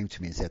kind of came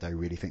to me and said, I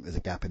really think there's a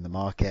gap in the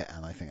market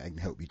and I think I can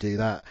help you do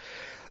that,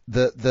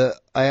 that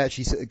I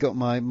actually sort of got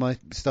my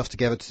stuff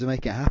together to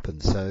make it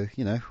happen. So,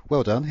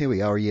 well done. Here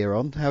we are a year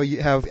on. How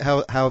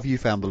have you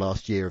found the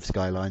last year of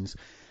Skylines?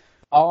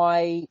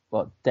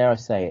 Dare I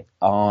say it,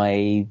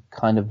 I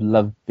kind of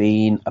love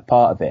being a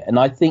part of it. And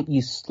I think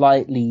you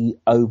slightly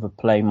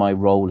overplay my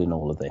role in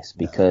all of this,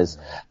 because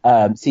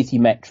City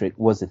Metric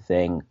was a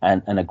thing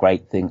and a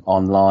great thing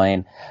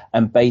online.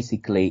 And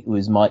basically it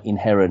was my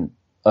inherent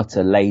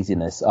utter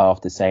laziness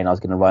after saying I was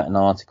going to write an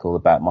article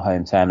about my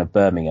hometown of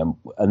Birmingham,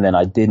 and then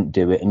I didn't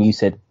do it. And you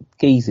said,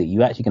 Geezy,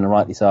 you actually going to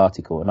write this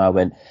article? And I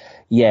went,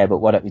 yeah, but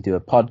why don't we do a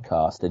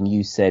podcast? And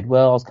you said,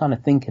 well, I was kind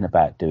of thinking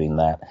about doing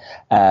that,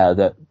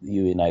 that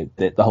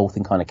the whole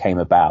thing kind of came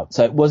about.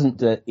 So it wasn't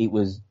that it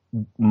was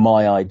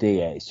my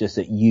idea. It's just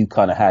that you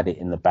kind of had it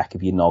in the back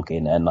of your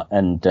noggin,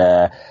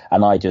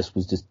 and I just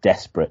was just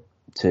desperate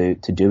to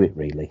do it,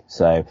 really.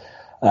 So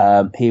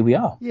here we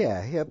are.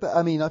 Yeah, but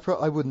I mean, I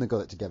wouldn't have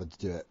got it together to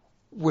do it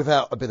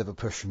without a bit of a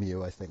push from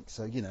you, I think.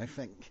 So,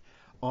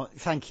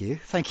 thank you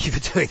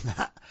for doing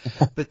that.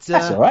 But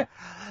that's all right.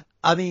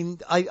 I mean,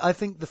 I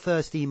think the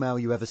first email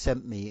you ever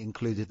sent me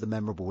included the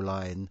memorable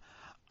line,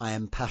 I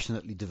am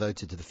passionately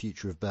devoted to the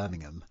future of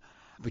Birmingham,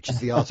 which is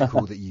the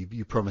article that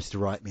you promised to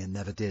write me and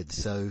never did.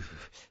 So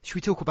should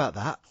we talk about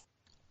that?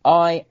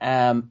 I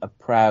am a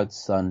proud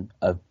son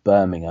of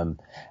Birmingham,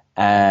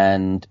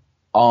 and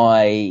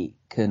I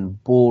can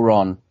bore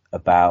on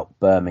about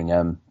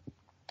Birmingham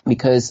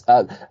because,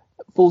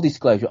 full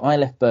disclosure, I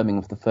left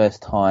Birmingham for the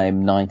first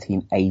time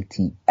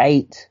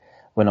 1988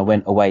 when I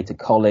went away to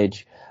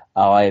college.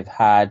 I've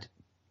had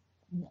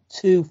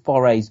 2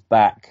 forays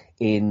back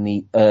in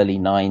the early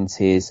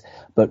 90s,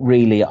 but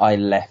really I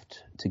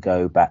left to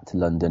go back to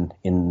London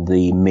in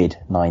the mid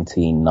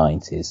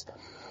 1990s.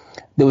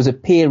 There was a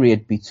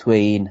period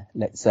between,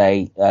 let's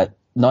say,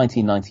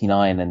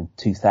 1999 and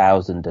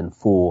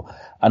 2004,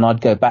 and I'd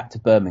go back to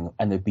Birmingham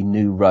and there'd be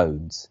new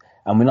roads.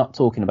 And we're not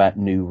talking about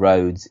new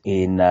roads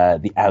in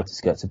the outer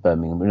skirts of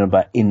Birmingham. We're talking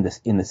about in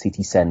the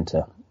city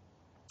centre.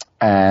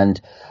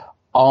 And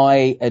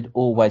I had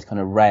always kind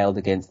of railed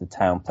against the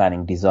town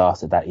planning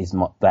disaster that is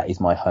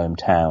my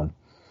hometown.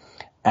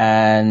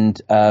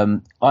 And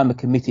I'm a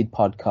committed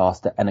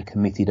podcaster and a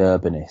committed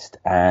urbanist,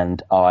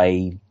 and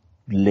I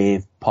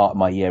live part of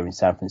my year in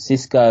San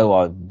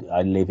Francisco.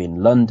 I live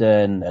in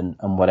London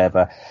and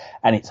whatever.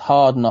 And it's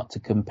hard not to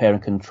compare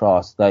and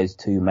contrast those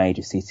 2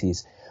 major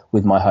cities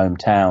with my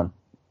hometown.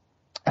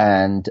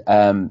 And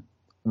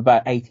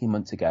about 18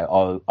 months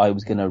ago, I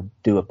was going to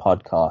do a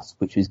podcast,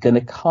 which was going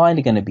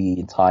to be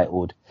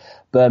entitled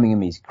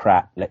Birmingham is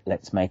Crap,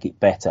 Let's Make It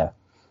Better.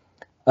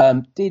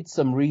 Did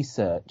some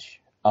research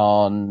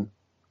on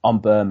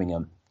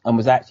Birmingham and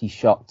was actually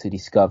shocked to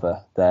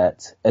discover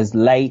that as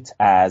late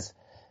as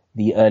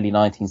the early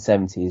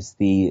 1970s,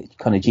 the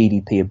kind of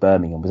GDP of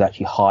Birmingham was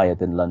actually higher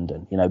than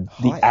London.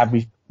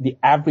 The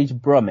average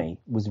Brummie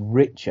was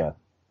richer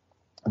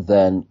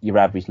than your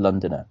average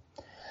Londoner.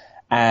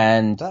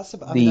 And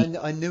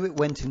I knew it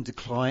went into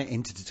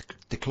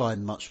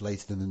decline much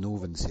later than the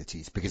northern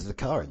cities because of the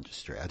car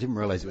industry. I didn't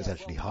realise it was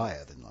actually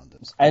higher than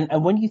London.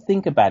 And when you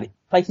think about it,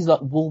 places like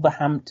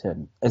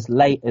Wolverhampton, as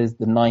late as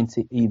the mid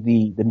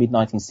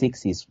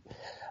 1960s,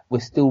 were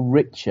still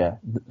richer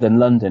than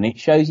London. It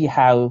shows you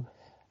how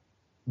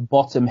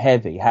bottom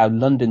heavy, how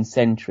London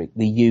centric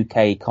the UK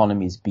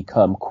economy has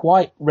become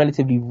quite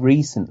relatively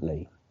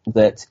recently.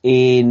 That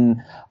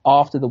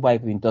after the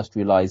wave of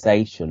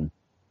industrialisation,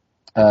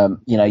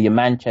 your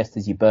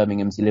Manchesters, your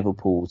Birminghams, your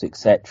Liverpools,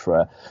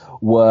 etc.,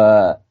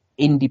 were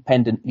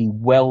independently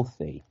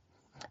wealthy.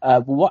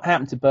 What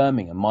happened to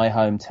Birmingham, my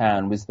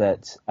hometown, was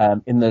that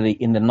in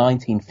the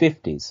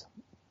 1950s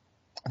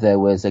there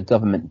was a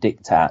government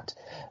diktat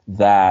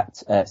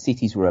that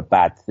cities were a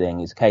bad thing.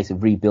 It's a case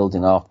of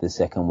rebuilding after the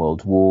Second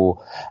World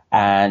War,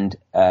 and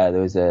there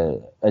was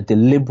a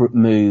deliberate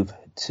move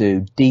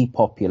to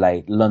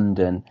depopulate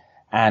London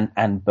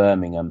and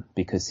Birmingham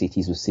because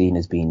cities were seen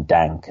as being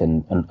dank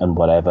and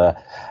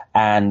whatever,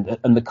 and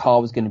the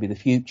car was going to be the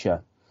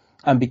future.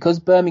 And because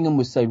Birmingham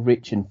was so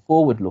rich and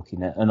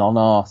forward-looking, and on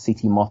our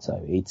city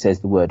motto it says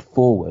the word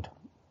forward,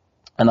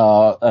 and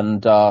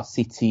our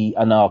city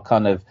and our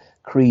kind of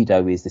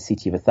credo is the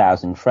city of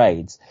 1,000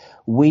 trades,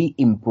 we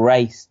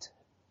embraced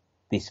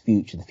this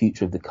future, the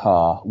future of the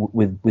car,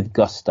 with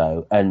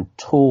gusto, and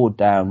tore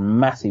down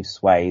massive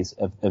swathes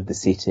of the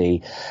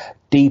city,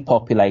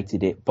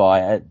 depopulated it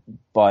by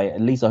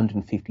at least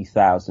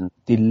 150,000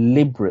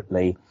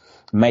 deliberately,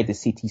 made the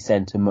city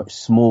centre much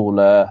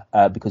smaller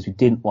because we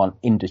didn't want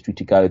industry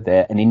to go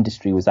there, and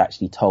industry was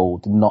actually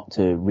told not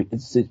to,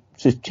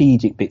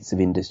 strategic bits of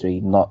industry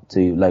not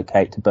to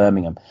locate to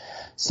Birmingham.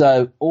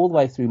 So all the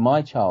way through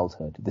my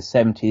childhood, the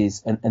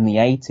 70s and the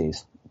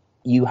 80s,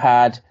 you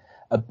had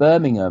a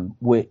Birmingham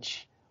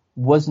which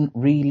wasn't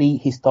really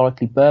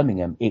historically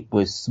Birmingham. It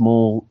was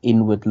small,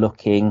 inward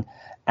looking,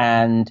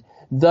 and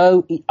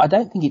though I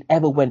don't think it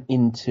ever went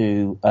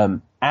into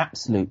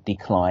absolute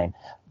decline,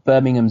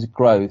 Birmingham's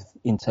growth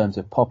in terms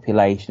of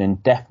population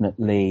and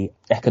definitely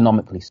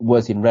economically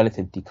was in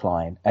relative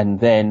decline. And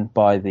then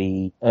by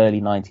the early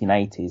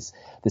 1980s,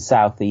 the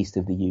southeast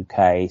of the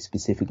UK,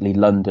 specifically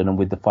London, and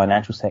with the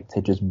financial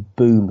sector, just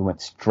boomed and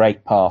went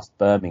straight past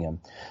Birmingham.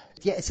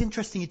 Yeah, it's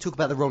interesting you talk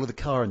about the role of the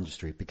car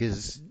industry,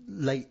 because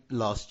late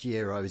last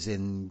year I was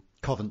in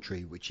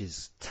Coventry, which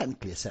is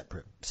technically a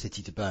separate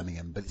city to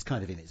Birmingham, but it's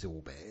kind of in its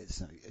orbit.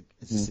 It's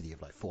a city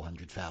of like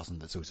 400,000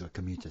 that's also a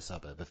commuter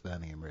suburb of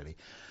Birmingham, really,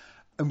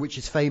 and which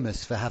is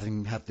famous for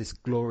having this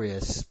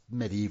glorious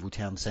medieval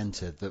town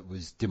centre that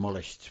was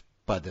demolished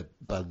by the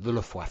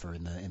Luftwaffe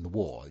in the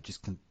war. It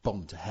just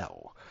bombed to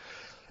hell.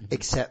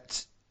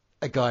 Except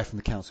a guy from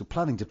the council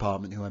planning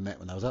department who I met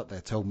when I was up there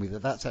told me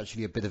that that's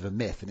actually a bit of a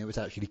myth, and it was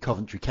actually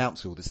Coventry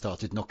Council that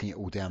started knocking it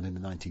all down in the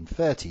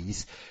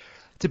 1930s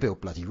to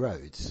build bloody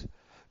roads,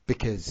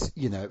 because,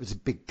 you know, it was a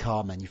big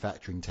car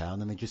manufacturing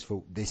town, and they just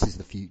thought, this is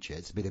the future.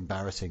 It's a bit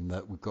embarrassing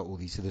that we've got all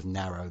these sort of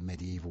narrow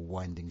medieval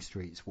winding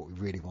streets. What we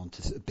really want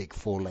is a big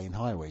 4-lane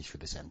highways for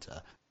the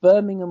centre.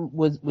 Birmingham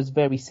was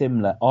very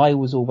similar. I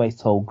was always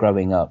told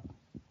growing up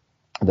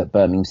that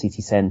Birmingham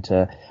city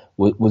centre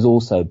was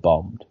also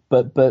bombed,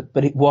 but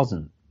it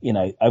wasn't. You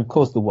know, of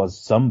course there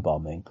was some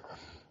bombing,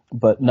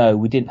 but no,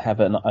 we didn't have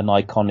an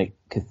iconic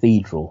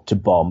cathedral to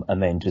bomb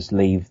and then just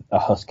leave a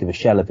husk of a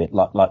shell of it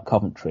like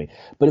Coventry.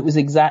 But it was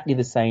exactly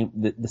the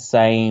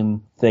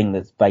same thing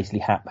that's basically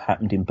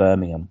happened in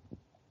Birmingham.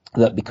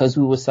 That because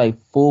we were so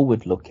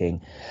forward looking,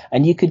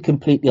 and you could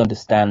completely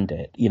understand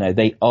it, you know,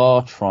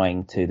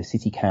 the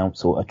city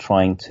council are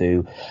trying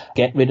to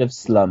get rid of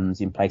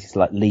slums in places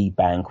like Lee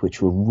Bank, which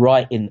were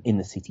right in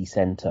the city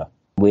centre,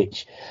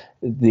 which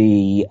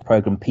the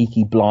programme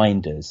Peaky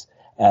Blinders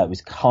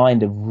was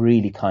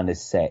really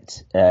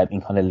set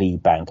in kind of Lee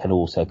Bank, and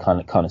also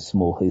kind of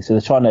Small Heath. So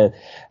they're trying to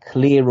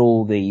clear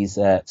all these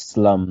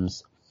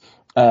slums.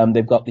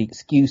 They've got the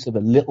excuse of a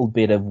little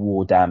bit of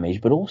war damage,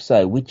 but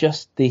also with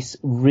just this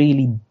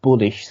really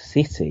bullish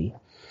city.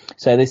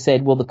 So they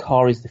said, well, the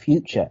car is the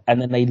future.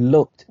 And then they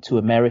looked to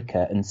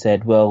America and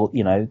said, well,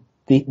 you know,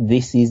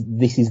 this is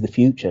the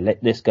future.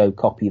 Let's go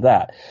copy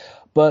that.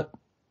 But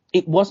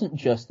it wasn't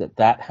just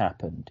that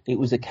happened. It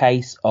was a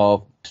case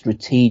of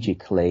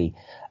strategically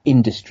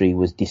industry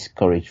was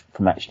discouraged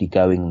from actually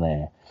going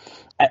there.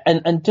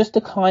 And just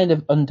to kind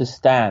of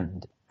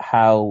understand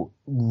how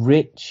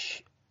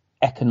rich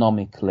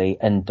economically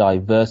and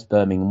diverse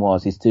Birmingham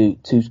was, is to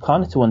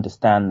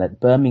understand that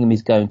Birmingham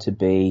is going to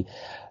be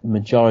a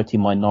majority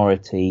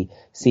minority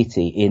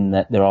city, in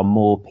that there are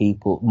more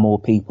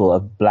people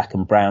of black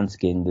and brown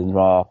skin than there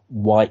are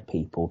white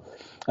people.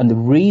 And the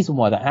reason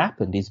why that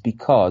happened is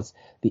because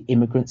the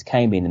immigrants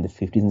came in the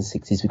 50s and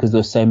 60s, because there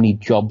were so many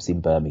jobs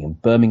in Birmingham.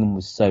 Birmingham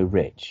was so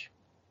rich,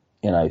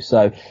 you know,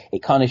 so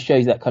it kind of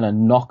shows that kind of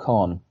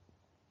knock-on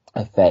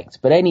effect.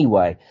 But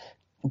anyway,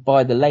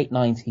 by the late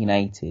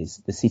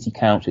 1980s, the city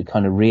council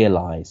kind of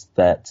realised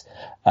that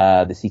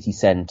the city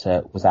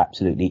centre was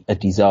absolutely a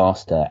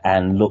disaster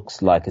and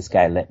looks like a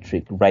scale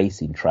electric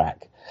racing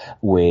track,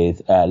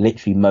 with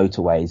literally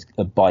motorways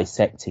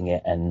bisecting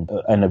it, and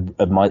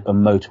a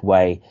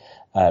motorway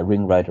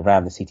ring road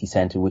around the city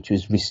centre, which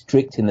was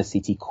restricting the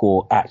city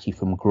core actually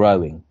from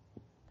growing.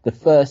 The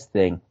first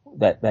thing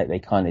that they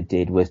kind of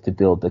did was to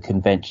build the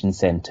convention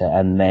centre,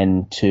 and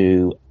then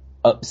to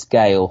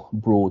upscale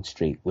Broad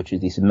Street, which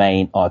is this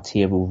main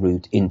arterial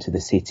route into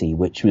the city,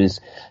 which was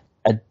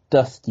a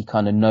dusty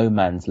kind of no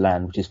man's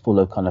land, which is full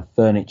of kind of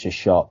furniture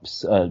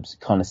shops,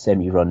 kind of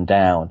semi-run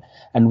down.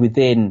 And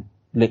within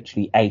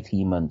literally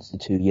 18 months to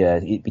 2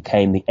 years, it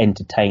became the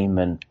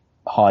entertainment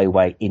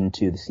highway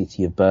into the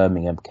city of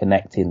Birmingham,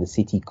 connecting the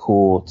city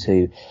core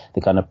to the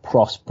kind of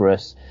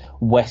prosperous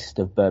west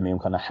of Birmingham,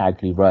 kind of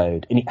Hagley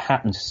Road. And it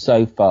happened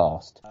so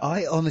fast.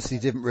 I honestly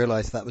didn't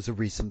realise that was a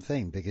recent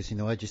thing, because, you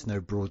know, I just know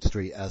Broad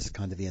Street as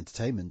kind of the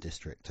entertainment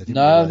district.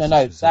 No.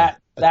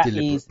 That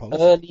is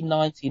early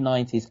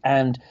 1990s.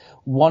 And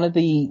one of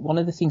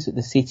the things that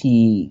the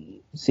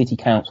city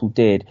council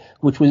did,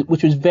 which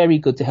was very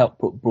good to help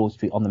put Broad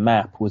Street on the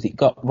map, was it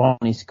got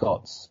Ronnie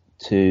Scott's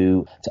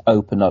to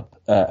open up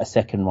a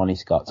second Ronnie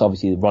Scott's.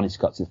 Obviously, Ronnie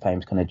Scott's is a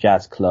famous kind of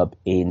jazz club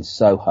in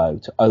Soho,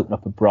 to open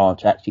up a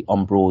branch actually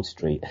on Broad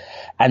Street,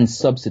 and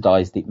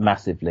subsidised it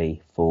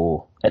massively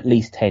for at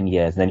least 10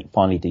 years. And then it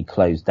finally did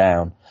close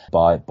down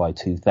by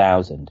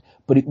 2000.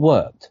 But it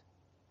worked.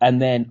 And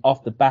then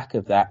off the back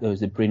of that, there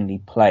was a Brindley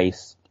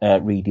Place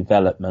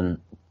redevelopment,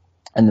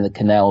 and then the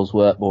canals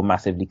were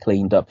massively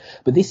cleaned up.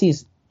 But this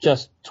is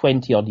just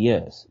 20 odd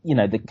years. You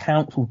know, the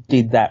council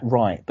did that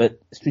right, but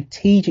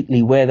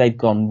strategically where they've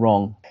gone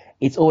wrong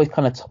it's always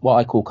kind of what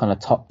I call kind of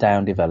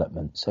top-down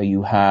development. So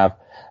you have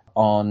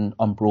on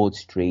Broad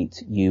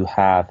Street, you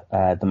have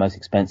the most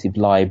expensive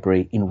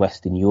library in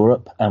Western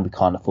Europe, and we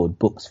can't afford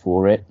books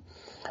for it.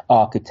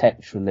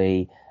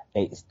 Architecturally,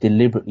 it's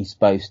deliberately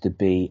supposed to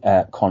be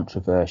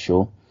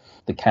controversial.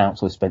 The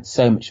council has spent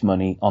so much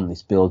money on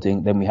this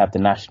building. Then we have the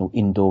National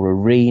Indoor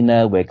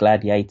Arena where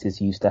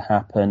gladiators used to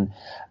happen.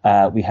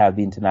 We have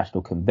the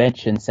International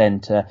Convention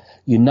Centre.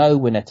 You know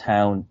when a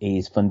town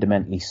is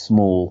fundamentally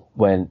small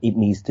when it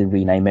needs to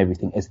rename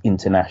everything as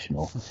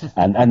international.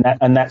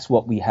 and that's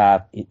what we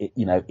have,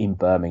 in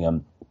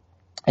Birmingham.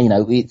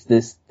 It's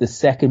the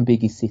second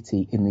biggest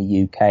city in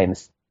the UK and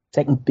the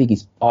second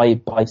biggest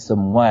by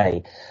some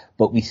way,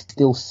 but we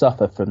still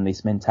suffer from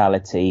this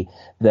mentality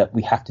that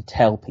we have to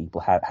tell people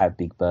how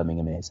big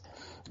Birmingham is.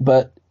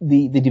 But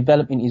the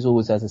development is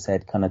always, as I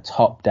said, kind of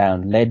top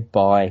down, led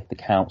by the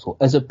council,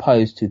 as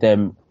opposed to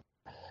them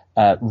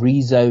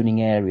rezoning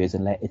areas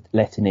and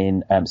letting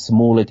in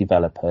smaller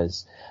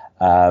developers,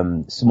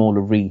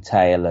 smaller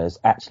retailers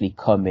actually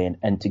come in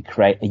and to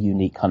create a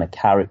unique kind of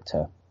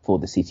character for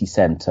the city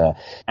centre.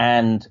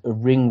 And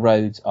ring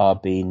roads are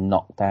being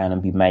knocked down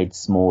and be made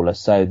smaller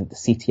so that the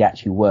city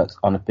actually works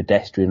on a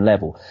pedestrian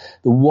level.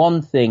 The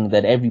one thing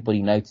that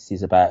everybody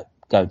notices about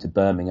going to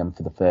Birmingham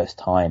for the first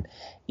time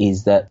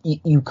is that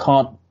you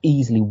can't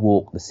easily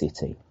walk the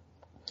city.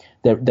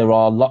 There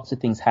are lots of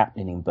things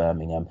happening in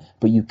Birmingham,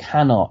 but you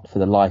cannot for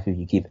the life of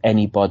you give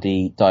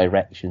anybody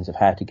directions of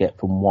how to get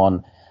from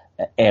one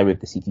area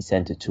of the city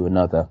centre to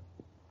another.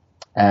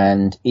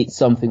 And it's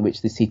something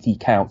which the city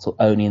council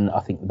only in, I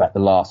think, about the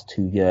last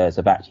 2 years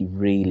have actually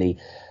really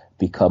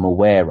become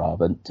aware of,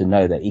 and to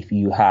know that if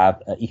you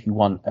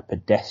want a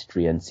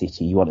pedestrian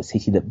city, you want a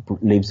city that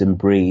lives and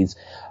breathes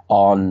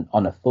on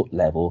a foot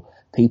level,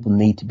 people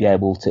need to be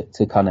able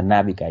to kind of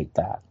navigate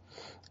that.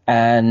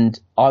 And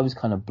I was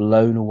kind of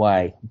blown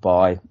away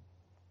by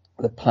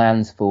the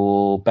plans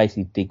for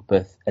basically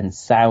Digbeth and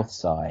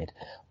Southside.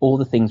 All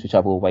the things which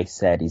I've always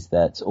said is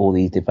that all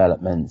these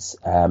developments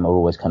are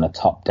always kind of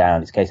top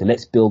down. It's a case of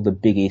let's build the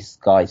biggest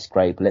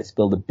skyscraper, let's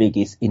build the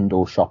biggest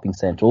indoor shopping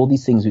centre, all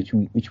these things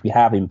which we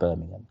have in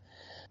Birmingham.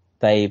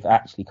 They've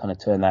actually kind of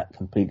turned that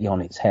completely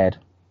on its head.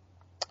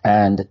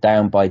 And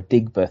down by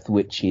Digbeth,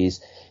 which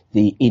is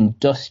the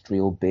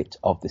industrial bit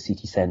of the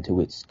city centre,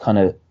 which kind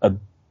of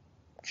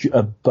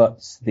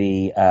abuts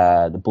the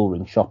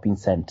Bullring shopping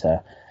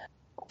centre,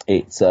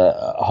 it's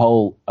a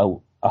whole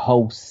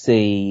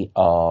sea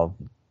of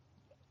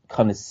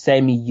kind of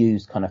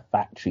semi-used kind of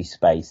factory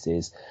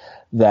spaces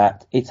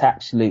that it's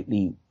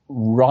absolutely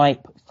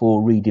ripe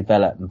for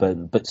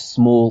redevelopment, but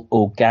small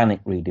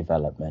organic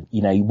redevelopment.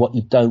 What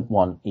you don't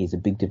want is a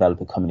big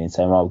developer coming in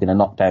saying, right, we're going to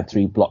knock down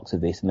 3 blocks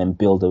of this and then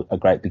build a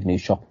great big new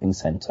shopping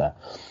centre.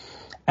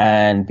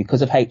 And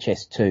because of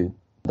HS2,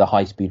 the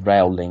high-speed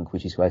rail link,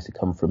 which is supposed to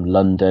come from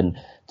London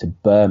to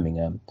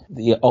Birmingham,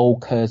 the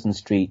old Curzon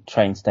Street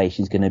train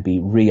station is going to be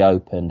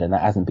reopened, and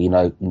that hasn't been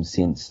opened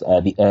since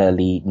the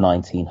early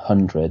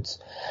 1900s.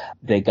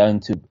 They're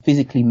going to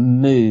physically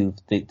move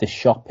the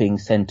shopping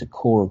centre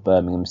core of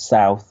Birmingham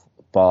south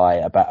by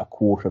about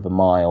 1/4 of a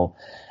mile,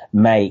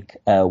 make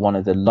one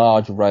of the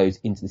large roads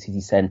into the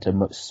city centre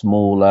much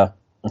smaller.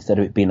 Instead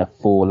of it being a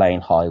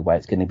 4-lane highway,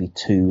 it's going to be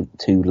two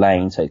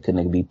lanes, so it's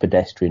going to be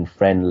pedestrian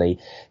friendly,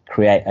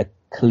 create a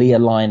clear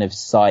line of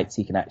sight so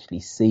you can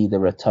actually see the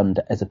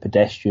rotunda as a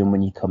pedestrian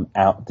when you come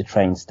out of the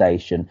train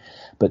station.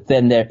 But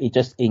then they're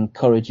just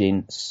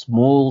encouraging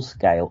small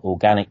scale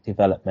organic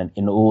development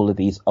in all of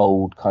these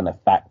old kind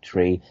of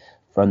factory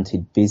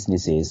fronted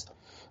businesses,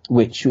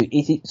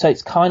 so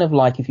it's kind of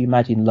like, if you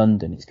imagine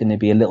London, it's going to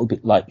be a little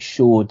bit like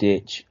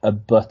Shoreditch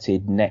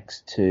abutted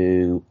next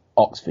to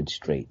Oxford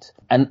Street.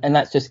 And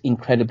that's just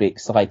incredibly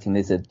exciting.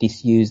 There's a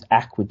disused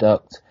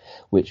aqueduct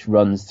which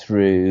runs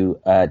through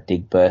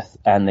Digbeth,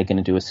 and they're going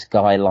to do a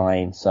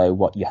skyline. So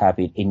what you have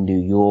in New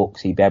York,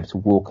 so you'll be able to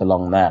walk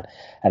along that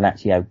and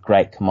actually have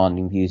great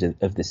commanding views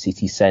of the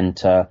city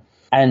centre.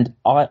 And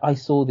I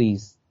saw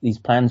these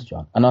plans,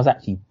 John, and I was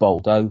actually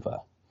bowled over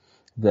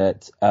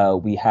that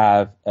we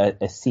have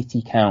a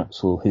city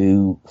council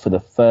who, for the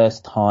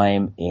first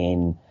time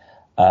in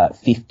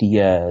 50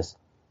 years,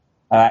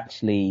 are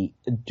actually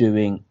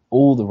doing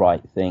all the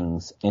right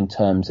things in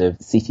terms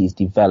of city's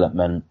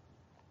development,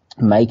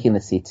 making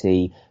the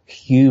city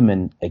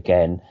human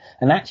again,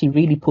 and actually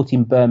really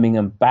putting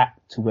Birmingham back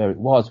to where it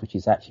was, which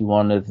is actually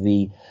one of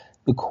the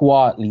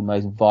quietly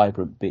most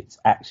vibrant bits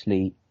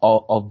actually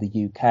of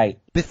the UK.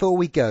 Before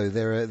we go,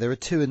 there are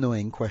 2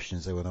 annoying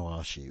questions I want to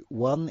ask you.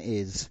 One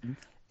is,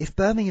 if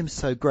Birmingham's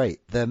so great,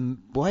 then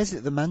why is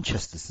it that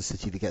Manchester's the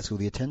city that gets all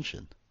the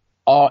attention?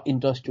 Our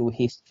industrial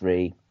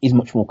history is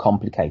much more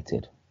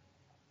complicated.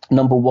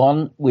 Number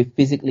one, we're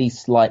physically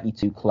slightly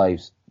too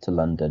close to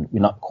London.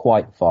 We're not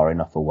quite far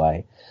enough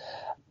away.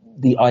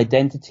 The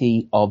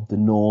identity of the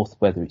North,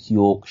 whether it's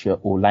Yorkshire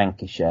or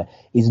Lancashire,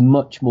 is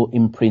much more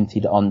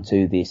imprinted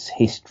onto this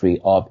history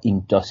of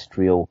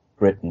industrial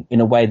Britain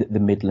in a way that the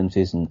Midlands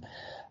isn't.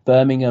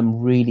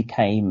 Birmingham really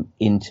came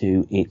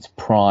into its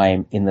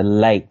prime in the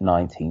late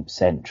 19th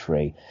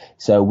century.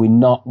 So we're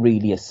not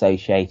really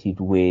associated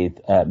with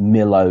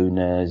mill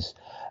owners,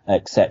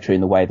 etc.,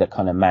 in the way that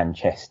kind of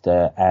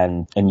Manchester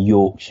and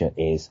Yorkshire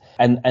is.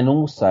 And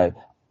also,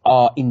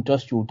 our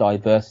industrial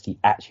diversity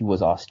actually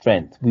was our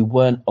strength. We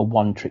weren't a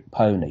one-trick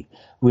pony.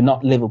 We're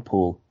not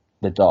Liverpool,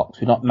 the docks.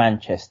 We're not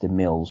Manchester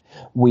Mills.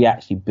 We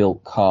actually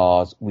built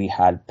cars. We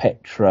had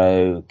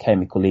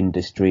petrochemical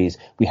industries.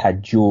 We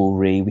had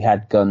jewellery. We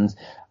had guns.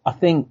 I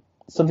think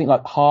something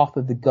like half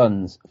of the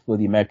guns for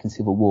the American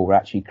Civil War were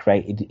actually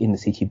created in the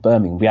city of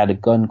Birmingham. We had a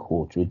gun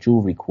quarter, a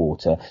jewellery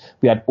quarter.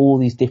 We had all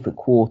these different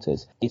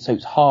quarters. So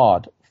it's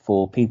hard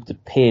for people to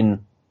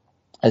pin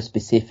a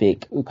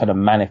specific kind of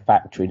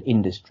manufacturing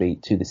industry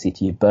to the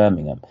city of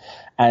Birmingham.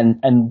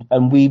 And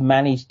we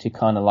managed to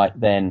kind of like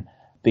then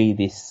be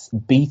this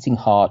beating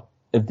heart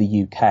of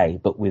the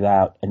UK, but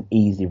without an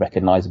easily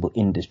recognisable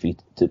industry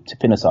to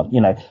pin us on.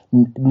 You know,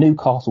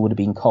 Newcastle would have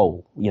been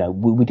coal. You know,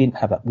 we didn't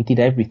have that. We did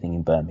everything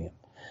in Birmingham.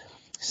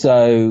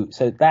 So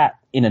that,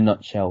 in a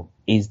nutshell,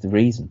 is the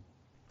reason.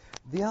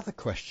 The other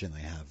question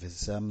I have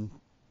is,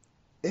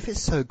 if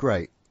it's so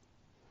great,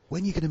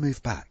 when are you going to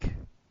move back?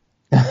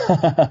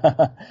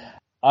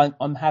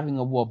 I'm having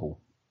a wobble.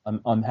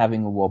 I'm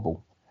having a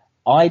wobble.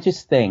 I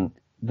just think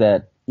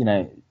that, you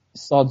know,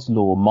 sod's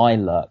law, my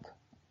luck,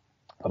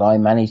 but I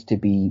managed to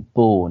be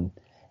born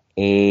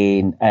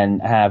in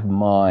and have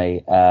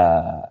my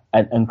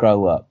and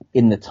grow up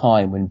in the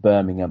time when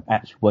Birmingham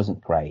actually wasn't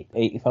great.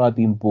 If I'd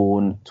been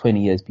born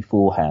 20 years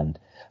beforehand,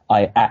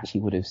 I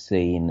actually would have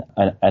seen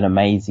an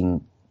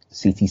amazing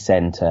city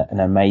centre, an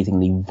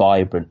amazingly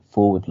vibrant,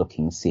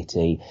 forward-looking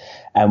city.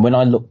 And when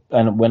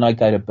I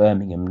go to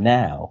Birmingham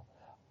now,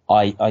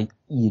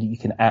 you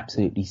can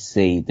absolutely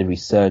see the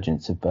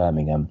resurgence of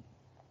Birmingham.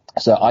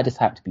 So I just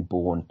have to be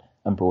born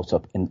and brought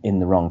up in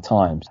the wrong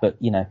times. But,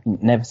 you know,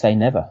 never say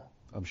never.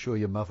 I'm sure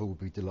your mother will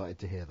be delighted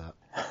to hear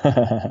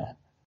that.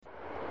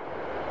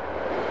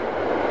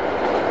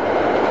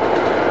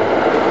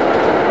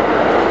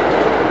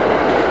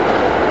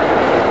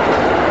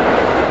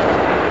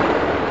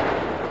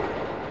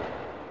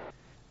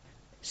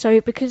 So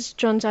because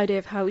John's idea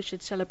of how we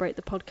should celebrate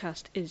the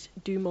podcast is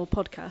do more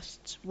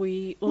podcasts,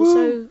 we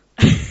also...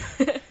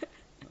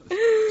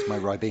 It's my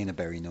Ribena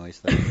berry noise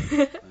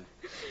there.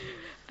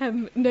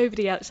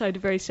 Nobody outside a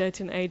very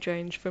certain age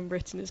range from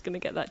Britain is going to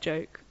get that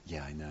joke.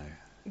 Yeah, I know.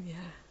 Yeah.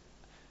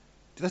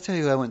 Did I tell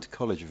you I went to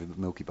college with a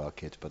Milky Bar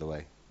kid, by the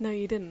way? No,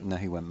 you didn't. No,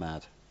 he went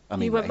mad.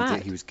 He went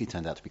mad? He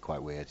turned out to be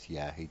quite weird.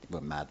 Yeah, he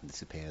went mad and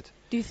disappeared.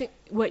 Do you think...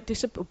 Wait,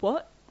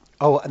 what?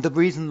 Oh, and the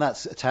reason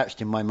that's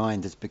attached in my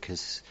mind is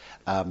because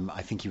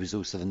I think he was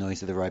also the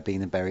noise of the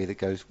Ribena berry that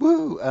goes,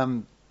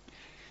 woo!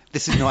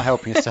 This is not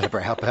helping us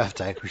celebrate our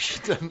birthday. We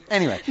should,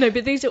 anyway. No,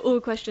 but these are all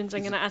questions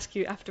I'm going to ask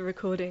you after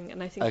recording,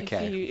 and I think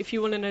Okay. if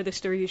you want to know the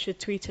story, you should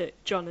tweet it,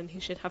 John, and he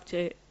should have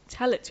to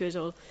tell it to us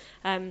all.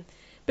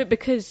 But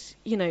because,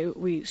 you know,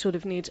 we sort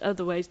of need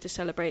other ways to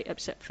celebrate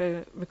except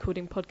for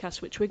recording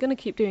podcasts, which we're going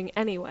to keep doing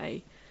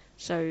anyway,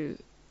 so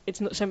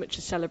it's not so much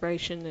a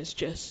celebration as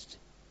just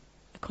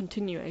a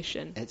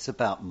continuation. It's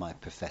about my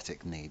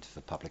pathetic need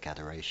for public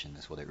adoration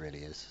is what it really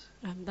is.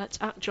 That's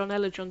at John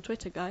Elledge on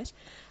Twitter, guys.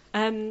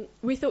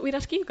 We thought we'd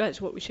ask you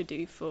guys what we should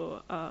do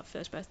for our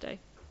first birthday.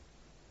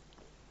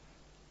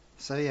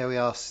 So yeah, we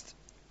asked,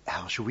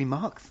 how shall we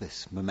mark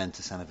this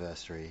momentous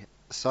anniversary?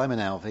 Simon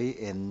Alvey,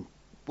 in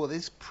what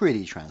is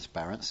pretty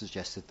transparent,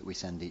 suggested that we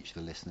send each of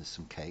the listeners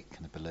some cake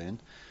and a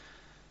balloon.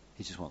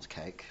 He just wants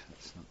cake.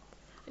 That's not...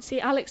 See,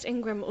 Alex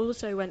Ingram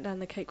also went down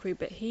the cake route,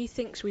 but he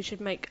thinks we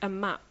should make a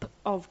map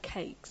of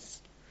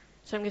cakes.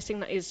 So I'm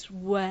guessing that is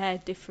where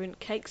different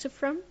cakes are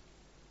from.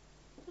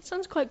 That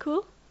sounds quite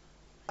cool.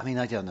 I mean,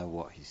 I don't know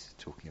what he's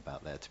talking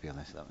about there, to be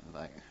honest.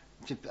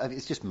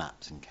 It's just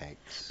maps and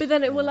cakes. But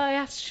then, I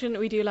asked, shouldn't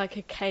we do like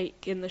a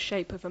cake in the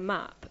shape of a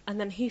map? And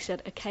then he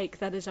said a cake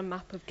that is a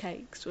map of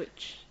cakes,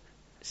 which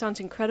sounds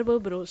incredible,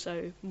 but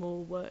also more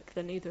work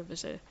than either of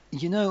us are.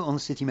 You know, on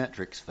City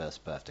Metrics'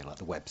 first birthday, like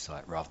the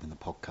website rather than the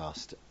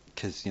podcast,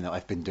 because, you know,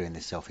 I've been doing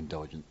this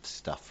self-indulgent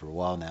stuff for a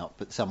while now,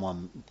 but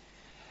someone,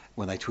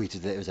 when they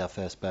tweeted that it was our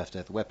first birthday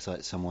at the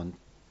website, someone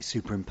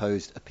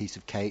superimposed a piece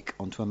of cake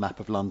onto a map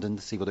of London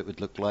to see what it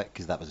would look like,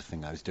 because that was a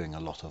thing I was doing a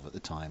lot of at the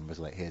time, was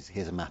like,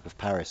 here's a map of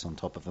Paris on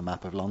top of a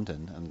map of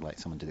London, and like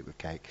someone did it with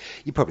cake.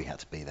 You probably had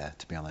to be there,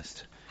 to be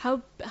honest.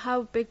 How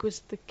big was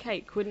the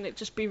cake? Wouldn't it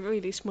just be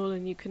really small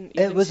and you can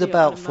it was see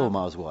about it on a 4 map?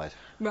 miles wide.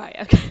 Right,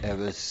 okay. It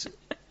was,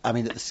 I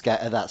mean, at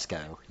that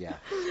scale, yeah.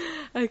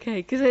 Okay,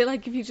 because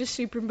like if you just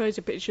superimpose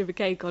a picture of a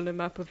cake on a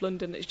map of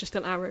London, it's just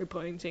an arrow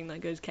pointing that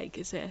goes cake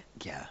is here.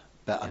 Yeah.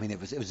 But, I mean, it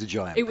was a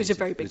giant It was piece a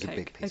very of, big it was cake. a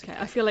big piece Okay,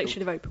 of I feel like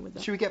should have opened with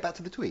that. Should we get back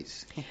to the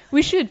tweets?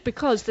 We should,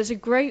 because there's a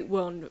great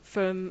one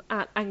from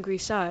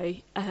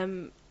 @AngrySai,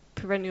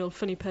 perennial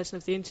funny person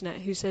of the internet,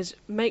 who says,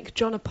 "Make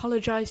John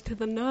apologise to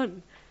the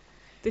nun."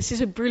 This is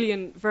a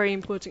brilliant, very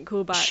important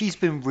callback. She's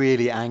been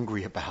really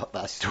angry about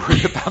that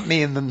story about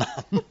me and the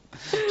nun.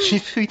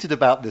 She's tweeted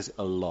about this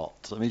a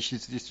lot. I mean,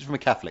 she's from a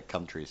Catholic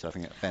country, so I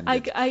think it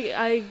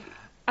offended.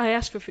 I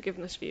ask for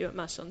forgiveness for you at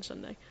Mass on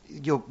Sunday.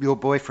 Your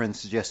boyfriend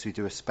suggests we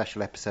do a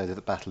special episode of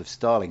the Battle of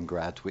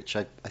Stalingrad, which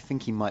I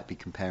think he might be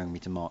comparing me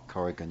to Mark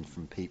Corrigan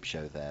from Peep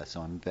Show there, so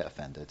I'm a bit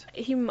offended.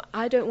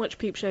 I don't watch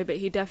Peep Show, but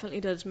he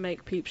definitely does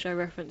make Peep Show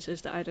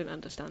references that I don't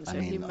understand, so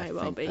he may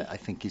well be. I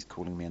think he's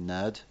calling me a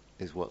nerd,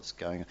 is what's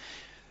going on.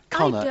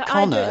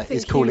 Connor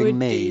is calling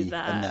me a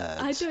nerd.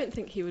 I don't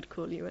think he would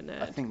call you a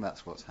nerd. I think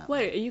that's what's happening.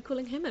 Wait, are you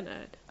calling him a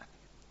nerd? A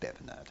bit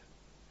of a nerd.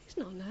 He's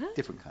not a nerd.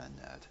 Different kind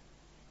of nerd.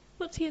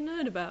 What's he a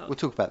nerd about? We'll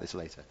talk about this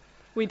later.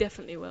 We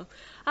definitely will.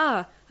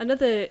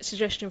 Another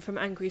suggestion from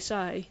Angry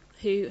Sai,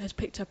 who has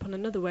picked up on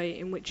another way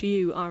in which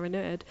you are a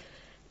nerd.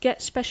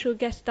 Get special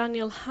guest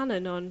Daniel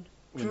Hannan on,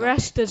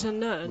 dressed as a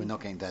nun. We're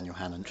not getting Daniel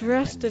Hannan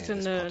dressed as a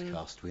nun.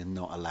 Podcast. We're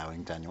not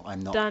allowing Daniel. I'm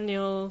not.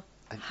 Daniel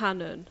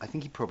Hannan. I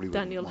think he probably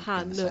wouldn't want to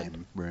be in the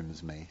same room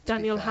as me.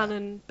 Daniel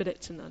Hannan, but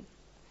it's a nun.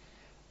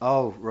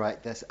 Oh right,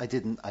 I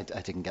didn't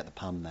get the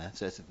pun there.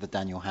 So it's the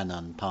Daniel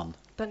Hannan pun.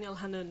 Daniel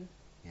Hannan.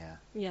 Yeah.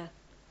 Yeah.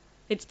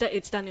 It's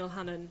Daniel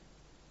Hannan,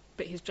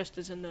 but he's dressed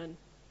as a nun.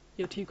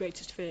 Your two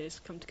greatest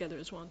fears come together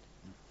as one.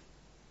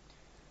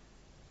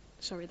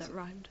 Sorry, that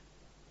rhymed.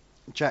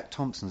 Jack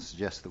Thompson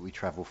suggests that we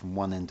travel from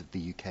one end of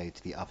the UK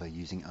to the other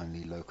using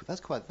only local.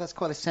 That's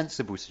quite a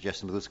sensible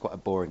suggestion, but it's quite a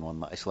boring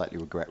one that I slightly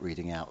regret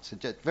reading out. So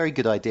very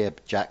good idea,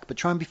 Jack, but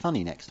try and be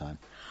funny next time.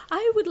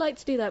 I would like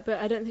to do that, but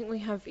I don't think we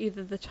have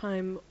either the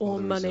time or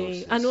the money.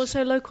 Resources. And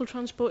also local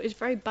transport is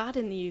very bad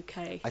in the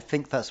UK. I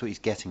think that's what he's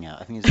getting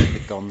at. I think it's the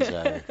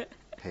Gonzo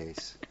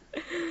piece.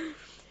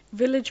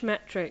 Village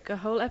Metric, a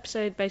whole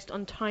episode based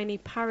on tiny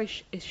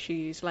parish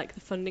issues like the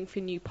funding for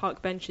new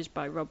park benches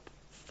by Rob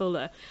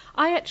Fuller.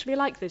 I actually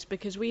like this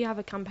because we have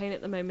a campaign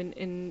at the moment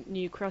in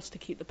New Cross to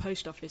keep the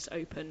post office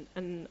open,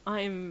 and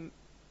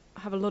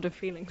have a lot of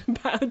feelings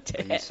about it.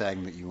 Are you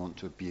saying that you want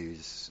to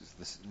abuse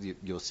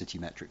your City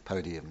Metric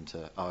podium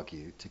to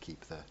argue to keep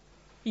the...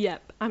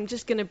 Yep, I'm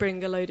just going to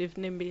bring a load of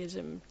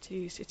NIMBYism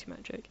to City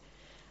Metric.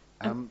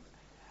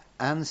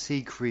 Anne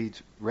Siegfried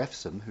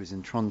Refsum, who's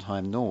in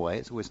Trondheim, Norway,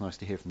 it's always nice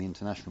to hear from the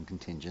international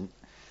contingent,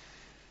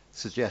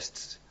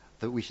 suggests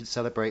that we should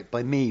celebrate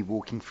by me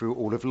walking through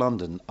all of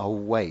London. Oh,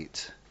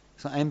 wait.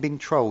 So I'm being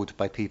trolled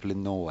by people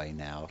in Norway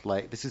now.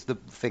 Like, this is the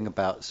thing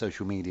about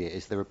social media,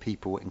 is there are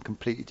people in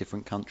completely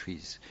different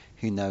countries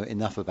who know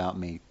enough about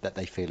me that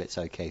they feel it's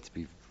okay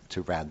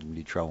to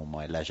randomly troll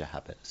my leisure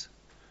habits.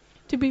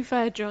 To be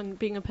fair, John,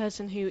 being a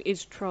person who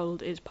is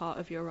trolled is part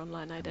of your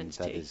online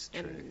identity. That is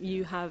true. And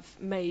you have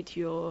made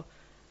your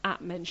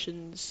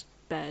 @mentions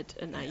bed,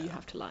 and now you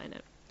have to lie in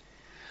it.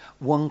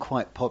 One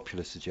quite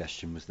popular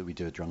suggestion was that we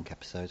do a drunk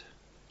episode.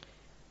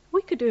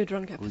 We could do a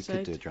drunk episode. We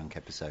could do a drunk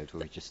episode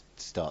where we just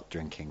start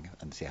drinking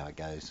and see how it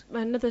goes.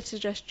 Another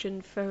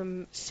suggestion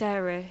from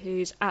Sarah,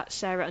 who's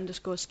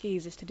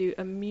 @Sarah_skis, is to do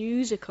a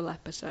musical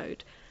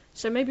episode.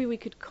 So maybe we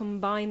could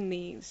combine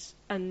these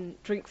and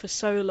drink for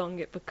so long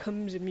it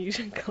becomes a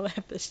musical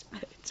episode.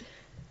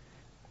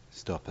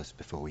 Stop us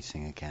before we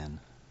sing again.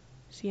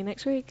 See you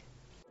next week.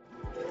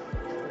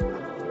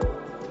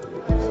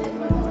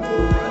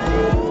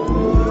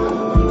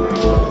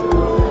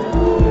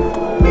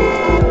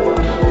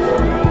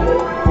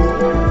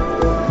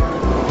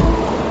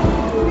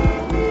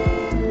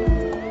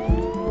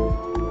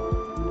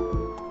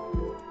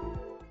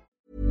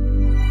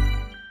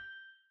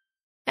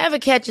 Ever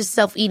catch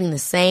yourself eating the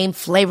same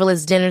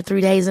flavorless dinner 3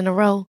 days in a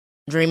row?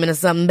 Dreaming of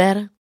something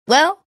better?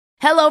 Well,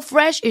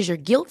 HelloFresh is your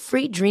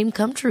guilt-free dream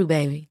come true,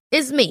 baby.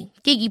 It's me,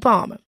 Keke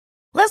Palmer.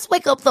 Let's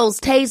wake up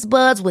those taste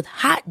buds with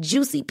hot,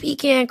 juicy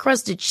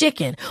pecan-crusted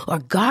chicken or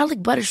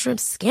garlic butter shrimp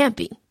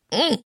scampi.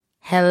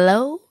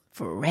 Hello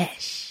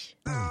Fresh.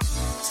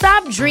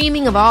 Stop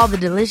dreaming of all the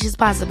delicious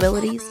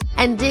possibilities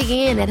and dig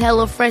in at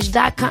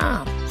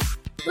HelloFresh.com.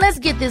 Let's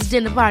get this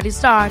dinner party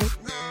started.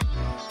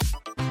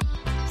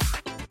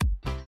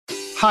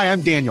 Hi,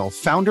 I'm Daniel,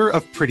 founder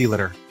of Pretty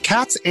Litter.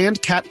 Cats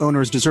and cat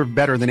owners deserve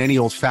better than any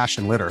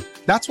old-fashioned litter.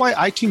 That's why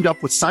I teamed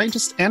up with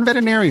scientists and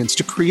veterinarians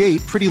to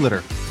create Pretty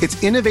Litter.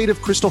 Its innovative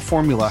crystal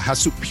formula has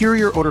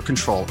superior odor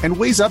control and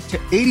weighs up to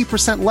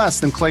 80% less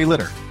than clay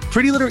litter.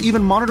 Pretty Litter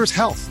even monitors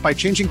health by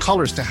changing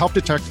colors to help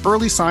detect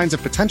early signs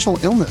of potential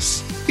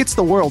illness. It's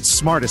the world's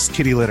smartest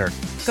kitty litter.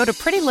 Go to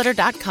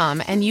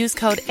prettylitter.com and use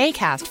code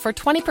ACAST for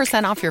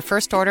 20% off your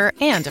first order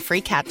and a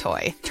free cat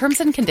toy. Terms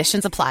and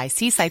conditions apply.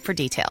 See site for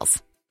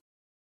details.